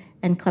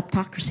 And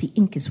Kleptocracy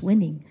Inc. is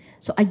winning.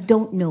 So I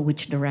don't know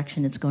which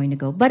direction it's going to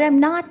go. But I'm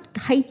not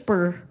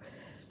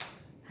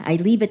I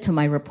leave it to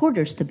my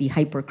reporters to be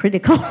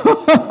hypercritical.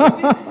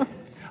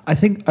 I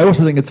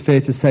also think it's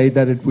fair to say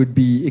that it would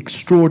be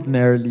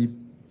extraordinarily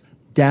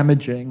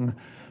damaging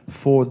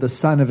for the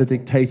son of a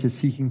dictator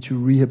seeking to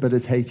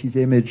rehabilitate his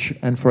image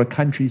and for a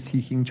country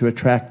seeking to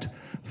attract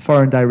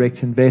foreign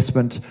direct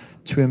investment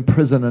to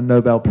imprison a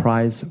Nobel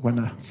Prize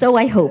winner. So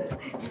I hope.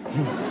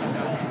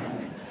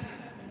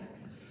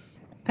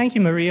 Thank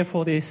you, Maria,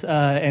 for this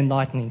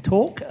enlightening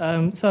talk.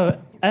 So,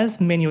 as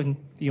many of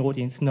the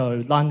audience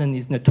know, London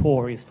is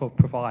notorious for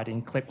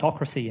providing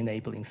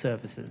kleptocracy-enabling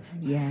services,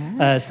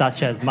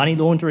 such as money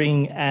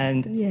laundering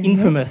and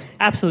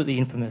absolutely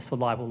infamous for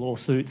libel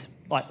lawsuits,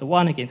 like the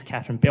one against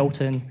Catherine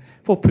Belton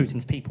for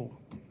Putin's people.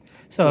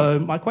 So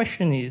my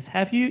question is,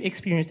 have you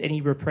experienced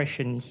any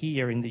repression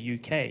here in the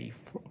UK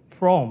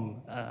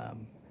from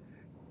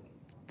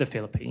the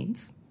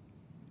Philippines?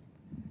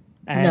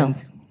 No.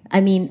 I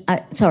mean,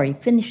 sorry,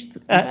 finish.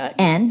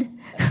 And?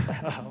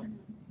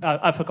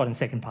 I've forgotten the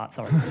second part,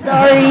 sorry.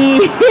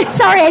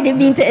 Sorry, I didn't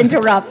mean to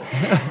interrupt.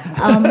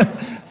 Well,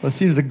 it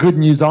seems a good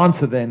news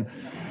answer then.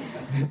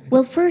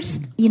 Well,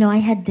 first, I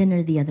had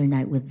dinner the other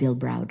night with Bill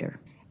Browder.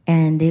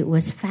 And it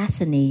was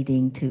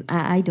fascinating to...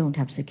 I don't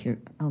have secure...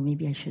 Oh,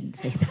 maybe I shouldn't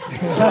say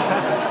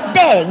that.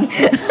 Dang!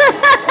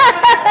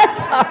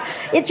 Sorry.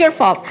 It's your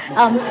fault.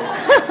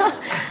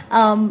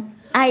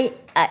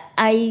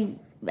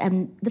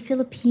 The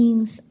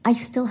Philippines, I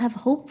still have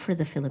hope for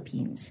the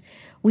Philippines.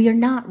 We are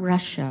not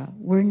Russia.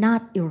 We're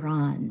not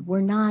Iran.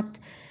 We're not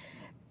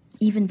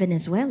even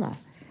Venezuela.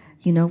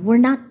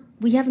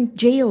 We haven't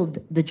jailed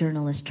the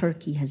journalist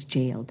Turkey has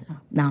jailed.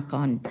 Knock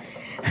on,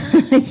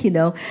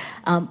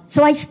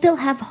 So I still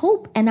have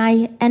hope,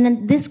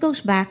 and this goes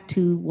back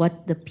to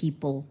what the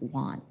people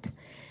want.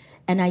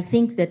 And I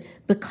think that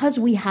because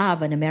we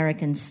have an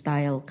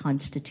American-style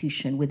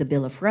constitution with a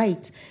Bill of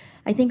Rights,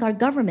 I think our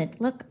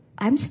government, look,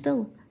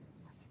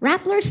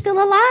 Rappler's still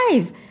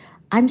alive.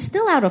 I'm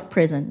still out of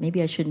prison.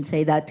 Maybe I shouldn't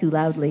say that too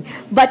loudly.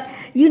 But,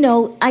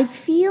 I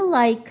feel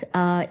like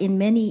in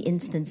many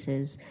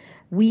instances,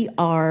 we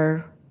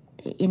are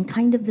in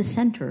kind of the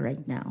center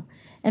right now.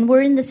 And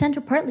we're in the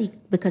center partly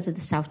because of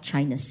the South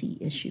China Sea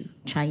issue,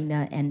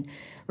 China and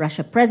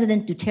Russia.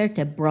 President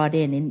Duterte brought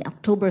in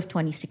October of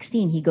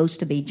 2016, he goes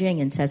to Beijing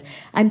and says,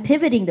 I'm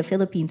pivoting the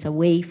Philippines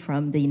away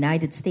from the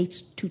United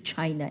States to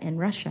China and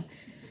Russia.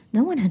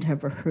 No one had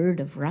ever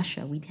heard of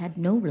Russia. We'd had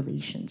no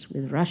relations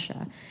with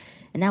Russia.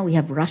 And now we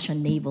have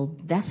Russian naval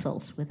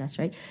vessels with us,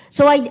 right?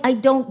 So I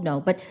don't know.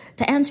 But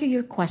to answer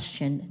your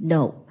question,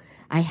 no,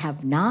 I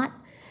have not.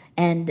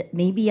 And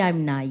maybe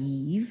I'm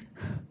naive.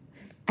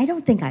 I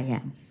don't think I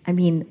am. I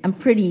mean, I'm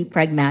pretty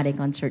pragmatic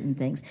on certain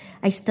things.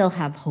 I still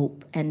have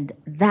hope. And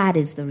that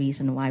is the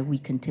reason why we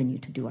continue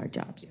to do our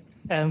jobs.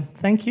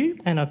 Thank you.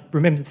 And I've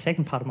remembered the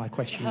second part of my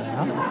question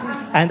now.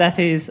 And that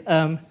is,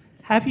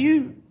 have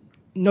you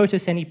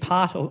noticed any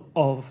part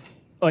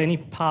any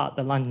part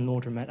the London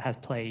Laundromat has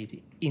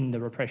played in the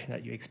repression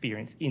that you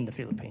experienced in the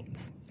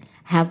Philippines?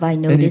 Have I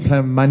noticed?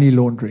 Any money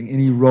laundering,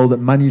 any role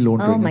that money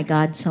laundering Oh my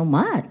God, so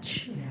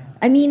much. Yeah.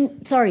 I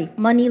mean,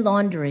 money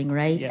laundering,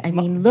 right? Yeah. I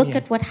mean, look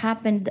at what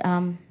happened,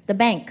 the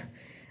bank.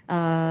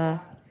 There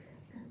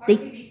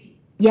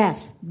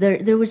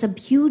was a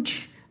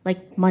huge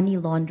money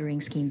laundering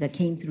scheme that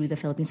came through the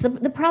Philippines.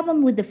 The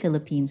problem with the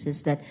Philippines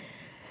is that,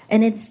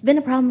 and it's been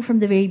a problem from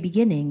the very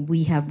beginning,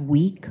 we have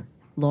weak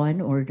law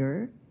and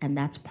order, and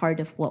that's part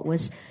of what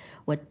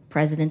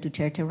President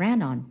Duterte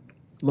ran on,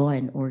 law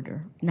and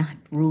order, not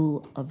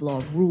rule of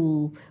law,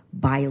 rule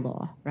by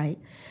law, right?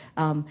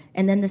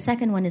 And then the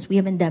second one is we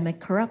have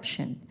endemic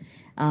corruption.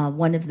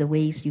 One of the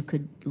ways you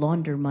could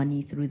launder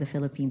money through the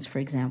Philippines, for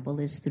example,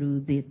 is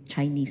through the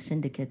Chinese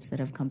syndicates that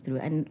have come through.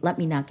 And let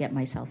me not get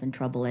myself in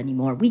trouble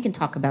anymore. We can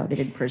talk about it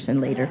in person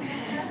later.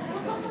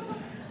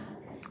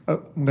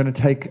 I'm going to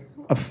take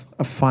a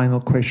final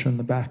question in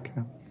the back.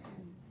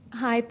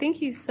 Hi,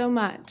 thank you so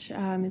much.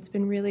 It's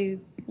been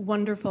really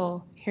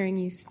wonderful hearing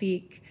you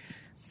speak.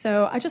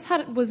 So I just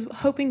was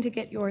hoping to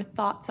get your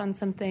thoughts on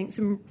some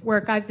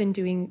work I've been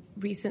doing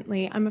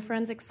recently. I'm a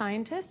forensic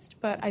scientist,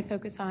 but I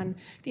focus on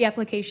the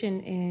application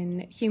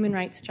in human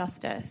rights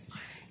justice.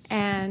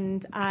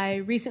 And I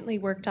recently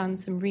worked on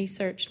some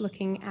research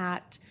looking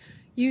at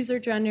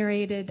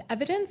user-generated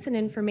evidence and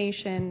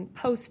information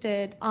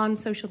posted on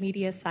social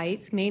media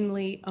sites,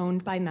 mainly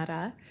owned by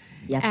Meta,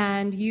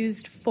 and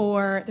used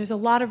there's a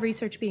lot of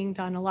research being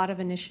done, a lot of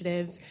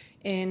initiatives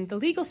in the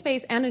legal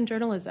space and in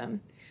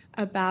journalism.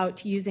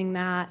 about using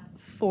that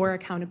for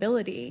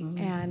accountability.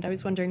 And I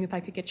was wondering if I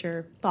could get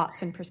your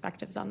thoughts and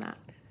perspectives on that.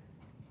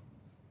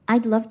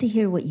 I'd love to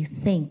hear what you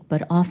think,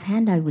 but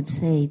offhand I would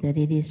say that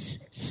it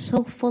is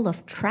so full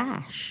of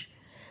trash.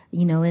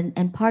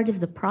 And part of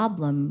the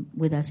problem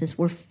with us is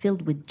we're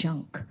filled with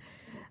junk.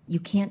 You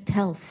can't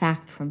tell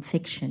fact from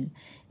fiction.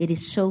 It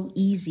is so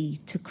easy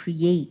to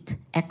create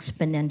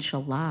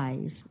exponential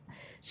lies.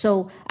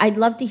 So I'd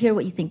love to hear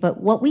what you think,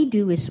 but what we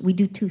do is we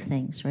do two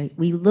things, right?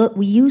 We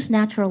use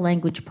natural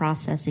language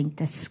processing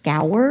to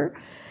scour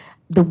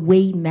the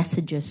way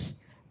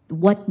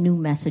what new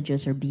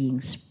messages are being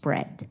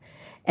spread.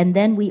 And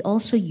then we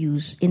also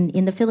use,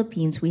 in the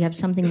Philippines, we have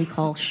something we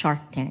call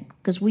Shark Tank,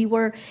 because we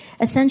were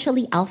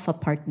essentially alpha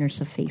partners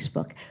of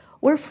Facebook.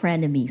 We're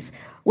frenemies.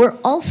 There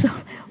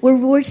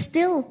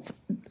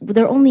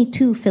are only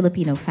 2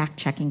 Filipino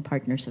fact-checking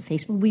partners of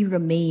Facebook. We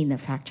remain a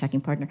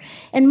fact-checking partner.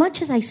 And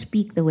much as I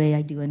speak the way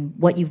I do, and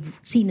what you've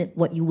seen,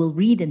 what you will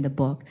read in the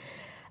book,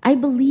 I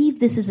believe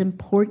this is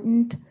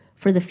important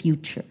for the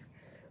future.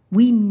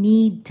 We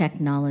need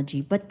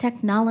technology, but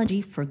technology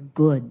for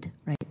good,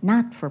 right?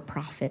 Not for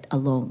profit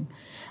alone.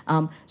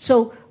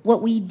 So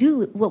what we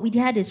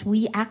had is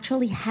we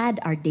actually had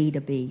our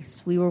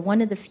database. We were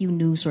one of the few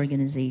news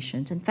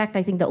organizations, in fact,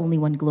 I think the only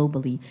one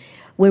globally,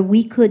 where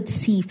we could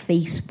see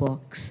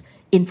Facebook's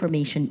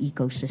information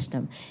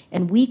ecosystem.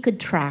 And we could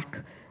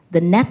track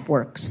the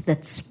networks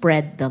that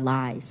spread the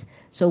lies.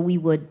 So we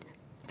would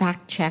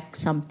fact check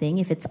something.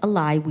 If it's a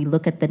lie, we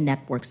look at the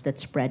networks that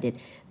spread it.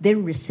 They're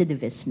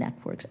recidivist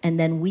networks. And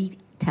then we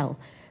tell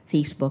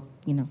Facebook,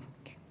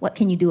 what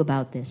can you do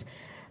about this?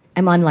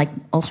 I'm on like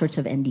all sorts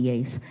of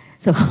NDAs.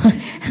 So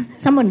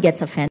someone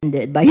gets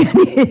offended by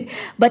it.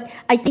 But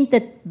I think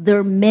that there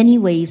are many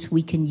ways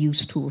we can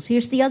use tools.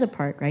 Here's the other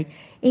part, right?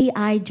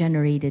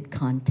 AI-generated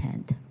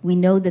content. We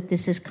know that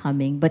this is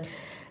coming, but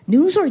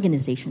news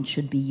organizations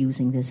should be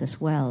using this as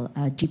well.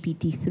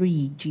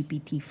 GPT-3,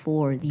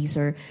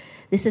 GPT-4,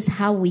 this is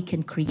how we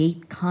can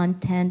create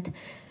content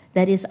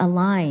that is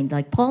aligned.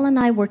 Like Paul and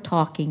I were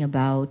talking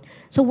about,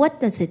 so what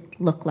does it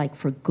look like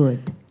for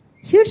good?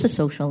 Here's a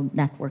social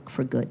network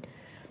for good.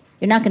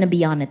 You're not going to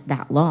be on it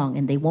that long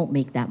and they won't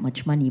make that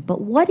much money.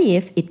 But what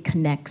if it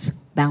connects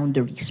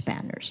boundary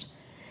spanners?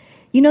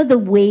 The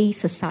way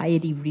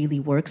society really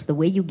works, the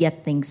way you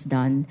get things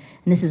done,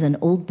 and this is an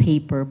old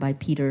paper by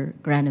Peter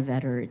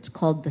Granovetter, it's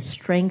called The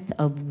Strength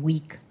of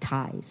Weak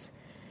Ties.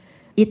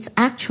 It's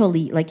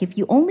actually, like if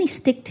you only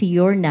stick to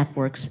your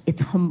networks,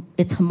 it's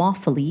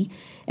homophily,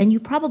 and you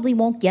probably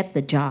won't get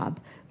the job,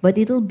 but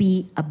it'll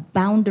be a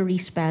boundary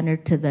spanner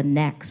to the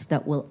next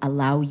that will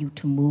allow you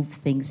to move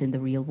things in the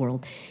real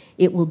world.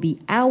 It will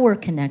be our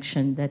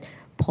connection that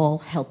Paul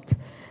helped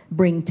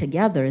bring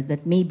together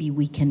that maybe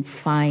we can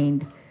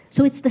find.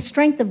 So it's the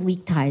strength of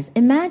weak ties.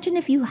 Imagine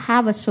if you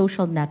have a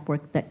social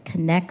network that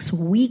connects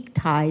weak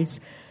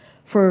ties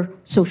for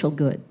social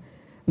good.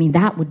 I mean,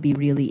 that would be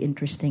really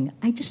interesting.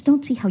 I just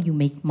don't see how you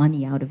make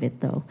money out of it,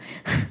 though.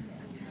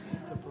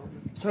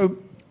 So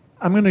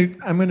I'm going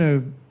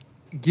to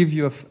give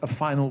you a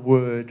final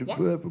word.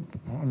 Yeah.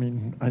 I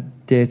mean, I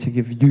dare to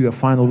give you a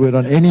final word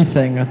on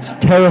anything. It's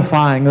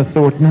terrifying, the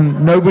thought.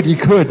 Nobody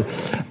could.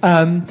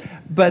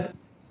 But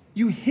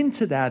you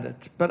hinted at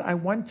it, but I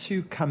want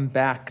to come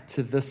back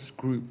to this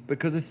group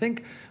because I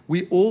think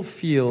we all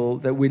feel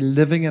that we're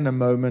living in a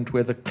moment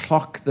where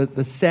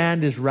the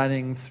sand is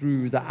running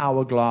through the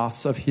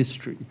hourglass of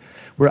history.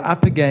 We're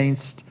up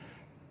against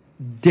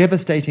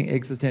devastating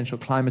existential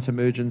climate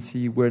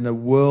emergency. We're in a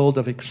world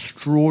of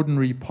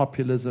extraordinary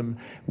populism.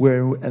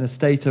 We're in a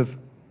state of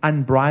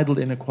unbridled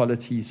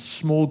inequality.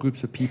 Small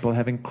groups of people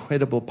have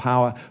incredible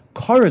power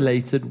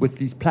correlated with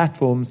these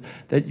platforms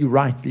that you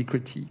rightly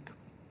critique.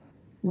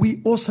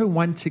 We also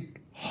want to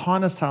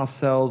harness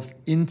ourselves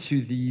into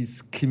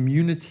these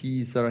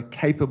communities that are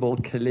capable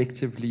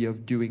collectively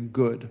of doing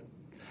good.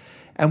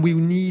 And we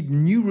need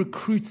new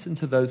recruits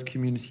into those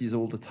communities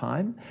all the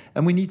time.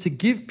 And we need to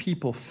give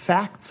people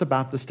facts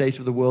about the state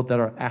of the world that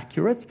are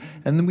accurate.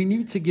 And then we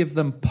need to give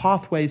them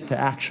pathways to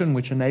action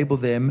which enable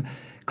them,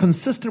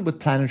 consistent with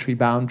planetary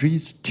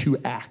boundaries, to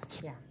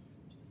act. Yeah.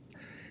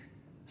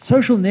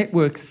 Social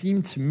networks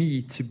seem to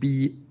me to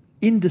be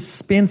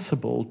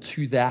indispensable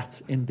to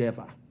that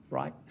endeavor,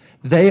 right?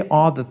 They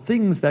are the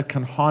things that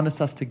can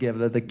harness us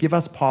together, that give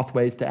us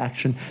pathways to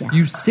action. Yes.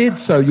 You said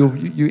so.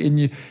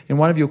 In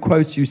one of your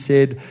quotes, you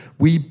said,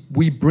 we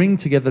bring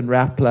together in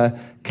Rappler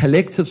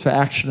collectives for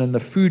action, and the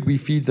food we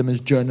feed them is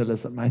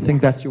journalism. I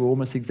think that's your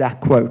almost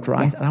exact quote,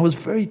 right? Yeah. And I was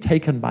very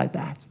taken by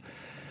that.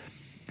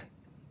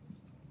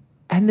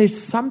 And there's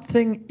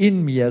something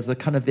in me as a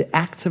kind of the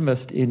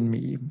activist in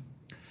me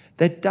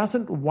that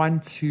doesn't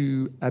want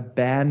to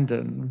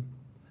abandon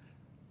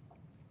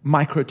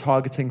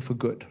micro-targeting for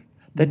good,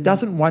 that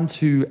doesn't want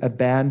to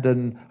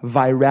abandon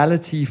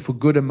virality for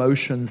good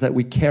emotions, that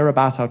we care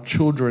about our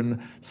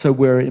children so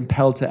we're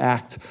impelled to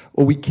act,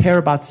 or we care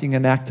about seeing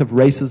an act of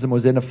racism or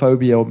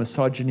xenophobia or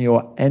misogyny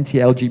or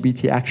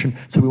anti-LGBT action,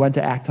 so we want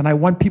to act. And I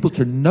want people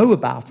to know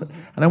about it.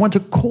 And I want to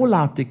call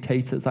out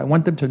dictators. I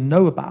want them to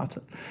know about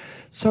it.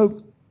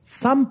 So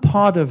some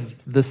part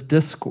of this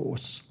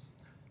discourse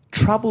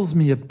troubles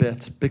me a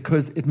bit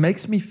because it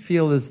makes me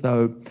feel as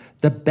though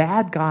the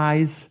bad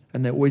guys,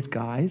 and they're always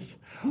guys,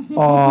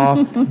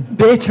 are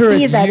better at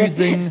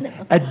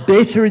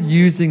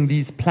using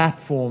these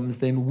platforms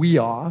than we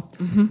are.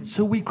 Mm-hmm.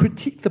 So we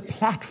critique the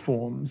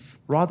platforms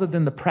rather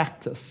than the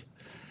practice.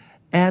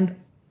 And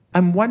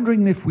I'm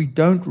wondering if we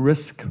don't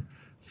risk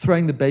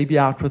throwing the baby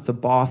out with the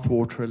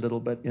bathwater a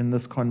little bit in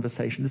this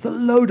conversation. There's a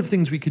load of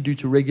things we could do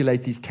to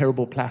regulate these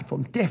terrible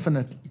platforms,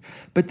 definitely.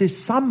 But there's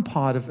some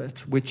part of it,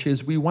 which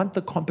is we want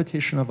the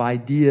competition of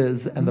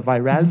ideas and the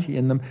virality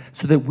in them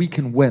so that we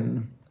can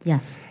win.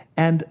 Yes.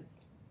 And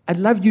I'd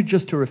love you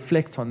just to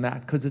reflect on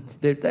that, because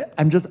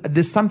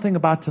there's something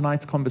about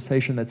tonight's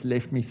conversation that's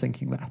left me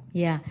thinking that.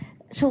 Yeah.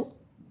 So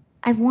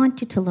I want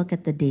you to look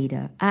at the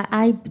data.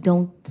 I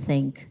don't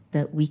think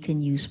that we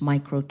can use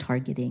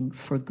micro-targeting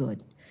for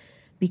good,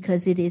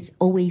 because it is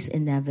always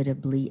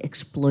inevitably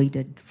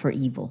exploited for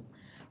evil,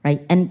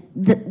 right? And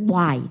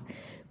why?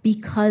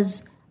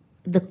 Because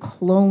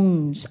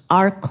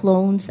our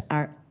clones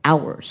are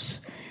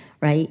ours,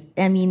 right?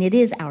 I mean, it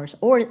is ours.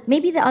 Or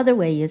maybe the other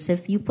way is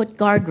if you put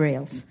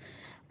guardrails.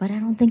 But I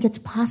don't think it's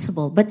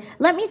possible. But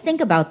let me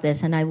think about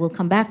this, and I will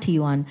come back to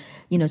you on,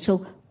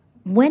 so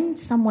when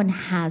someone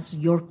has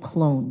your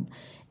clone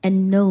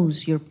and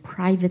knows your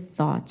private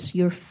thoughts,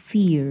 your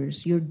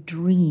fears, your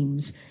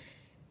dreams,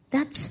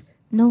 that's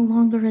no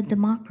longer a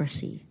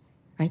democracy,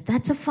 right?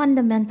 That's a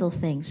fundamental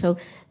thing. So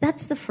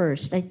that's the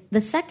first.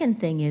 The second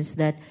thing is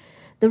that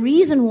the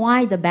reason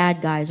why the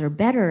bad guys are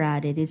better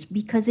at it is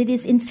because it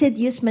is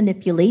insidious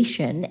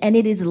manipulation and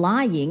it is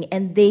lying,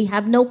 and they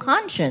have no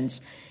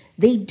conscience.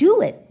 They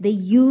do it. They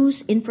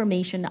use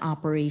information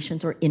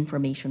operations or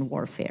information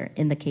warfare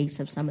in the case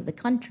of some of the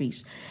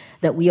countries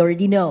that we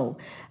already know.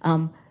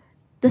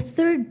 The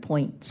third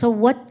point, so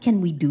what can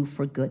we do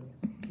for good?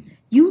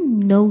 You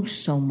know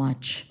so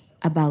much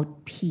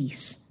about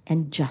peace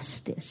and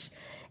justice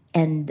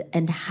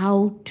and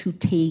how to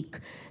take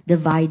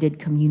divided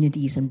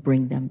communities and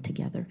bring them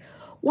together.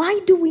 Why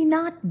do we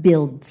not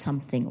build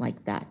something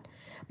like that,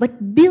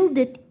 but build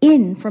it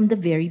in from the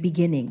very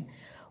beginning?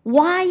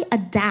 Why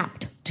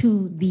adapt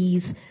to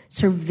these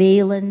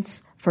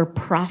surveillance for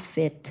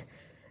profit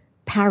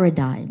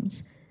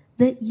paradigms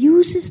that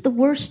uses the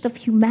worst of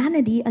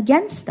humanity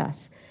against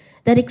us,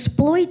 that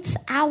exploits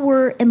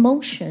our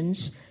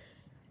emotions,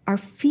 our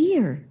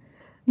fear?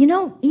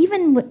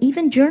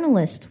 Even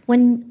journalists,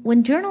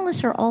 when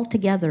journalists are all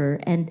together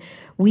and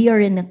we are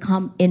in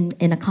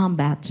a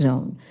combat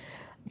zone,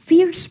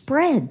 fear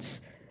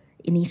spreads.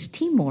 In East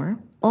Timor,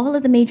 all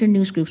of the major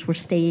news groups were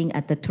staying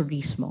at the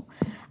Turismo.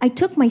 I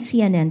took my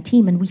CNN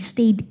team and we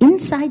stayed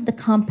inside the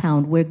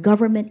compound where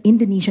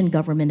Indonesian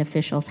government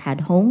officials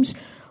had homes.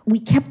 We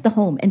kept the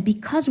home. And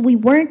because we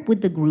weren't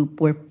with the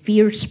group where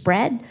fear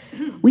spread,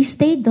 we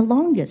stayed the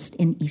longest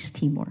in East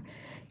Timor.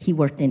 He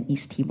worked in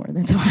East Timor,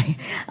 that's why.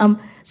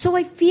 So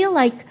I feel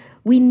like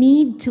we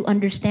need to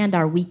understand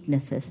our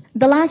weaknesses.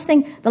 The last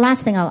thing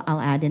I'll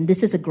add, and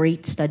this is a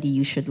great study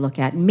you should look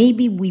at.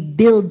 Maybe we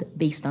build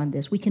based on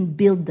this. We can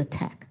build the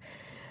tech.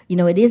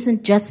 It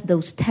isn't just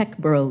those tech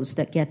bros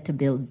that get to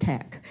build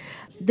tech.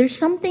 There's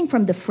something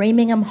from the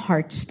Framingham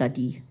Heart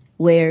Study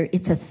where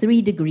it's a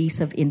 3 degrees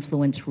of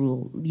influence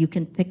rule. You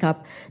can pick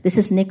up, this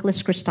is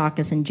Nicholas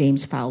Christakis and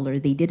James Fowler.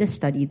 They did a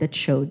study that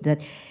showed that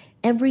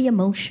every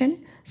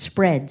emotion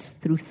spreads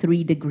through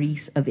 3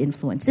 degrees of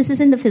influence. This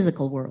is in the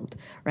physical world,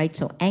 right?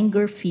 So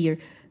anger, fear,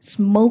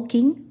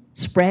 smoking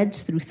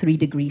spreads through 3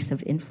 degrees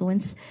of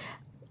influence.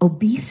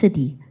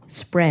 Obesity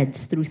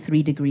spreads through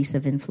 3 degrees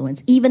of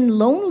influence. Even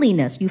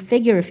loneliness, you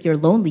figure if you're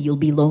lonely, you'll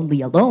be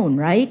lonely alone,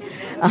 right?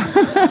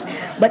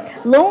 But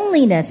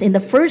loneliness in the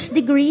 1st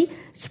degree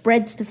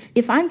spreads to,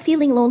 if I'm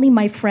feeling lonely,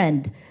 my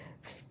friend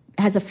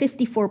has a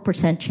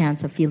 54%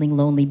 chance of feeling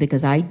lonely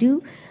because I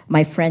do.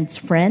 My friend's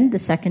friend, the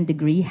 2nd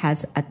degree,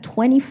 has a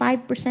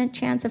 25%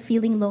 chance of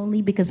feeling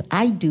lonely because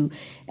I do.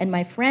 And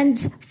my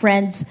friend's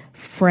friend's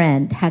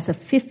friend has a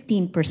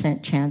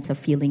 15% chance of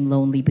feeling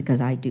lonely because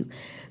I do.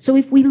 So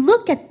if we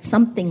look at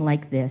something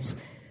like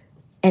this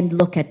and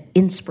look at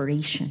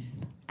inspiration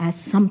as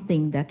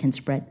something that can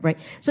spread, right?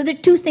 So there are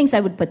 2 things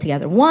I would put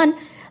together. One,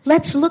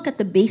 let's look at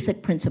the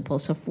basic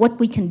principles of what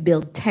we can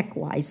build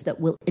tech-wise that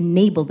will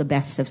enable the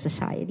best of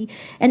society.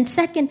 And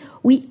second,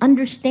 we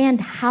understand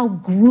how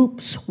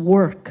groups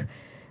work,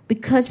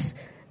 because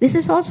this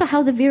is also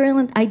how the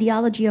virulent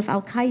ideology of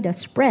Al-Qaeda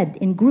spread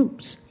in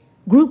groups.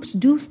 Groups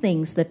do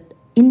things that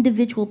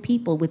individual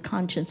people with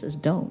consciences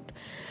don't.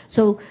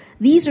 So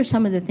these are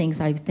some of the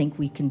things I think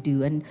we can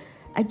do. And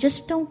I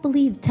just don't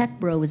believe tech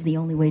bro is the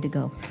only way to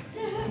go.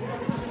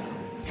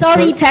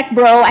 Sorry, tech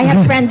bro, I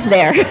have friends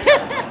there.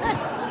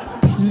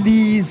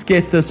 Please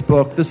get this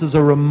book. This is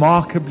a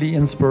remarkably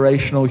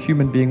inspirational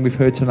human being we've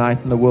heard tonight,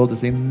 and the world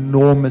is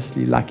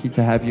enormously lucky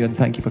to have you, and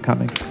thank you for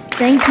coming.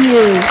 Thank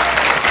you.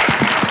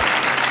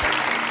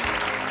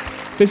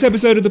 This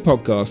episode of the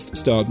podcast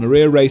starred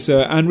Maria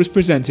Ressa and was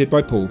presented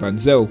by Paul Van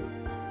Zyl.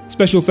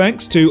 Special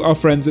thanks to our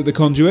friends at The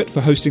Conduit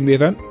for hosting the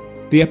event.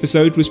 The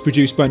episode was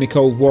produced by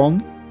Nicole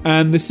Wong.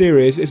 and the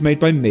series is made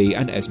by me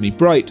and Esme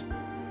Bright.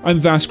 I'm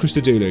Vas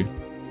Christodoulou.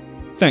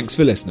 Thanks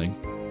for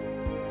listening.